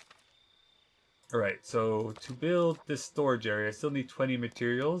 Alright, so to build this storage area, I still need 20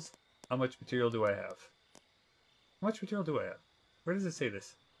 materials. How much material do I have? How much material do I have? Where does it say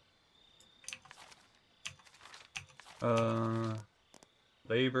this?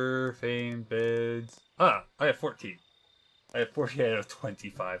 Labor, fame, beds. I have 14. I have 40 out of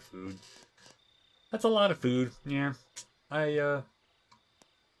 25 food. That's a lot of food. Yeah. I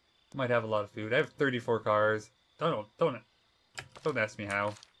might have a lot of food. I have 34 cars. Don't ask me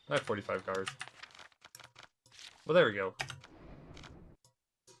how. I have 45 cars. Well, there we go.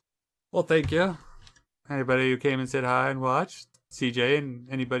 Well, thank you. Anybody who came and said hi and watched. CJ and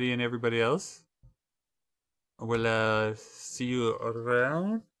anybody and everybody else. We'll see you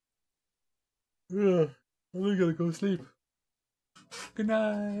around. I'm gonna go sleep. Good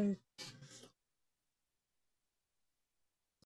night.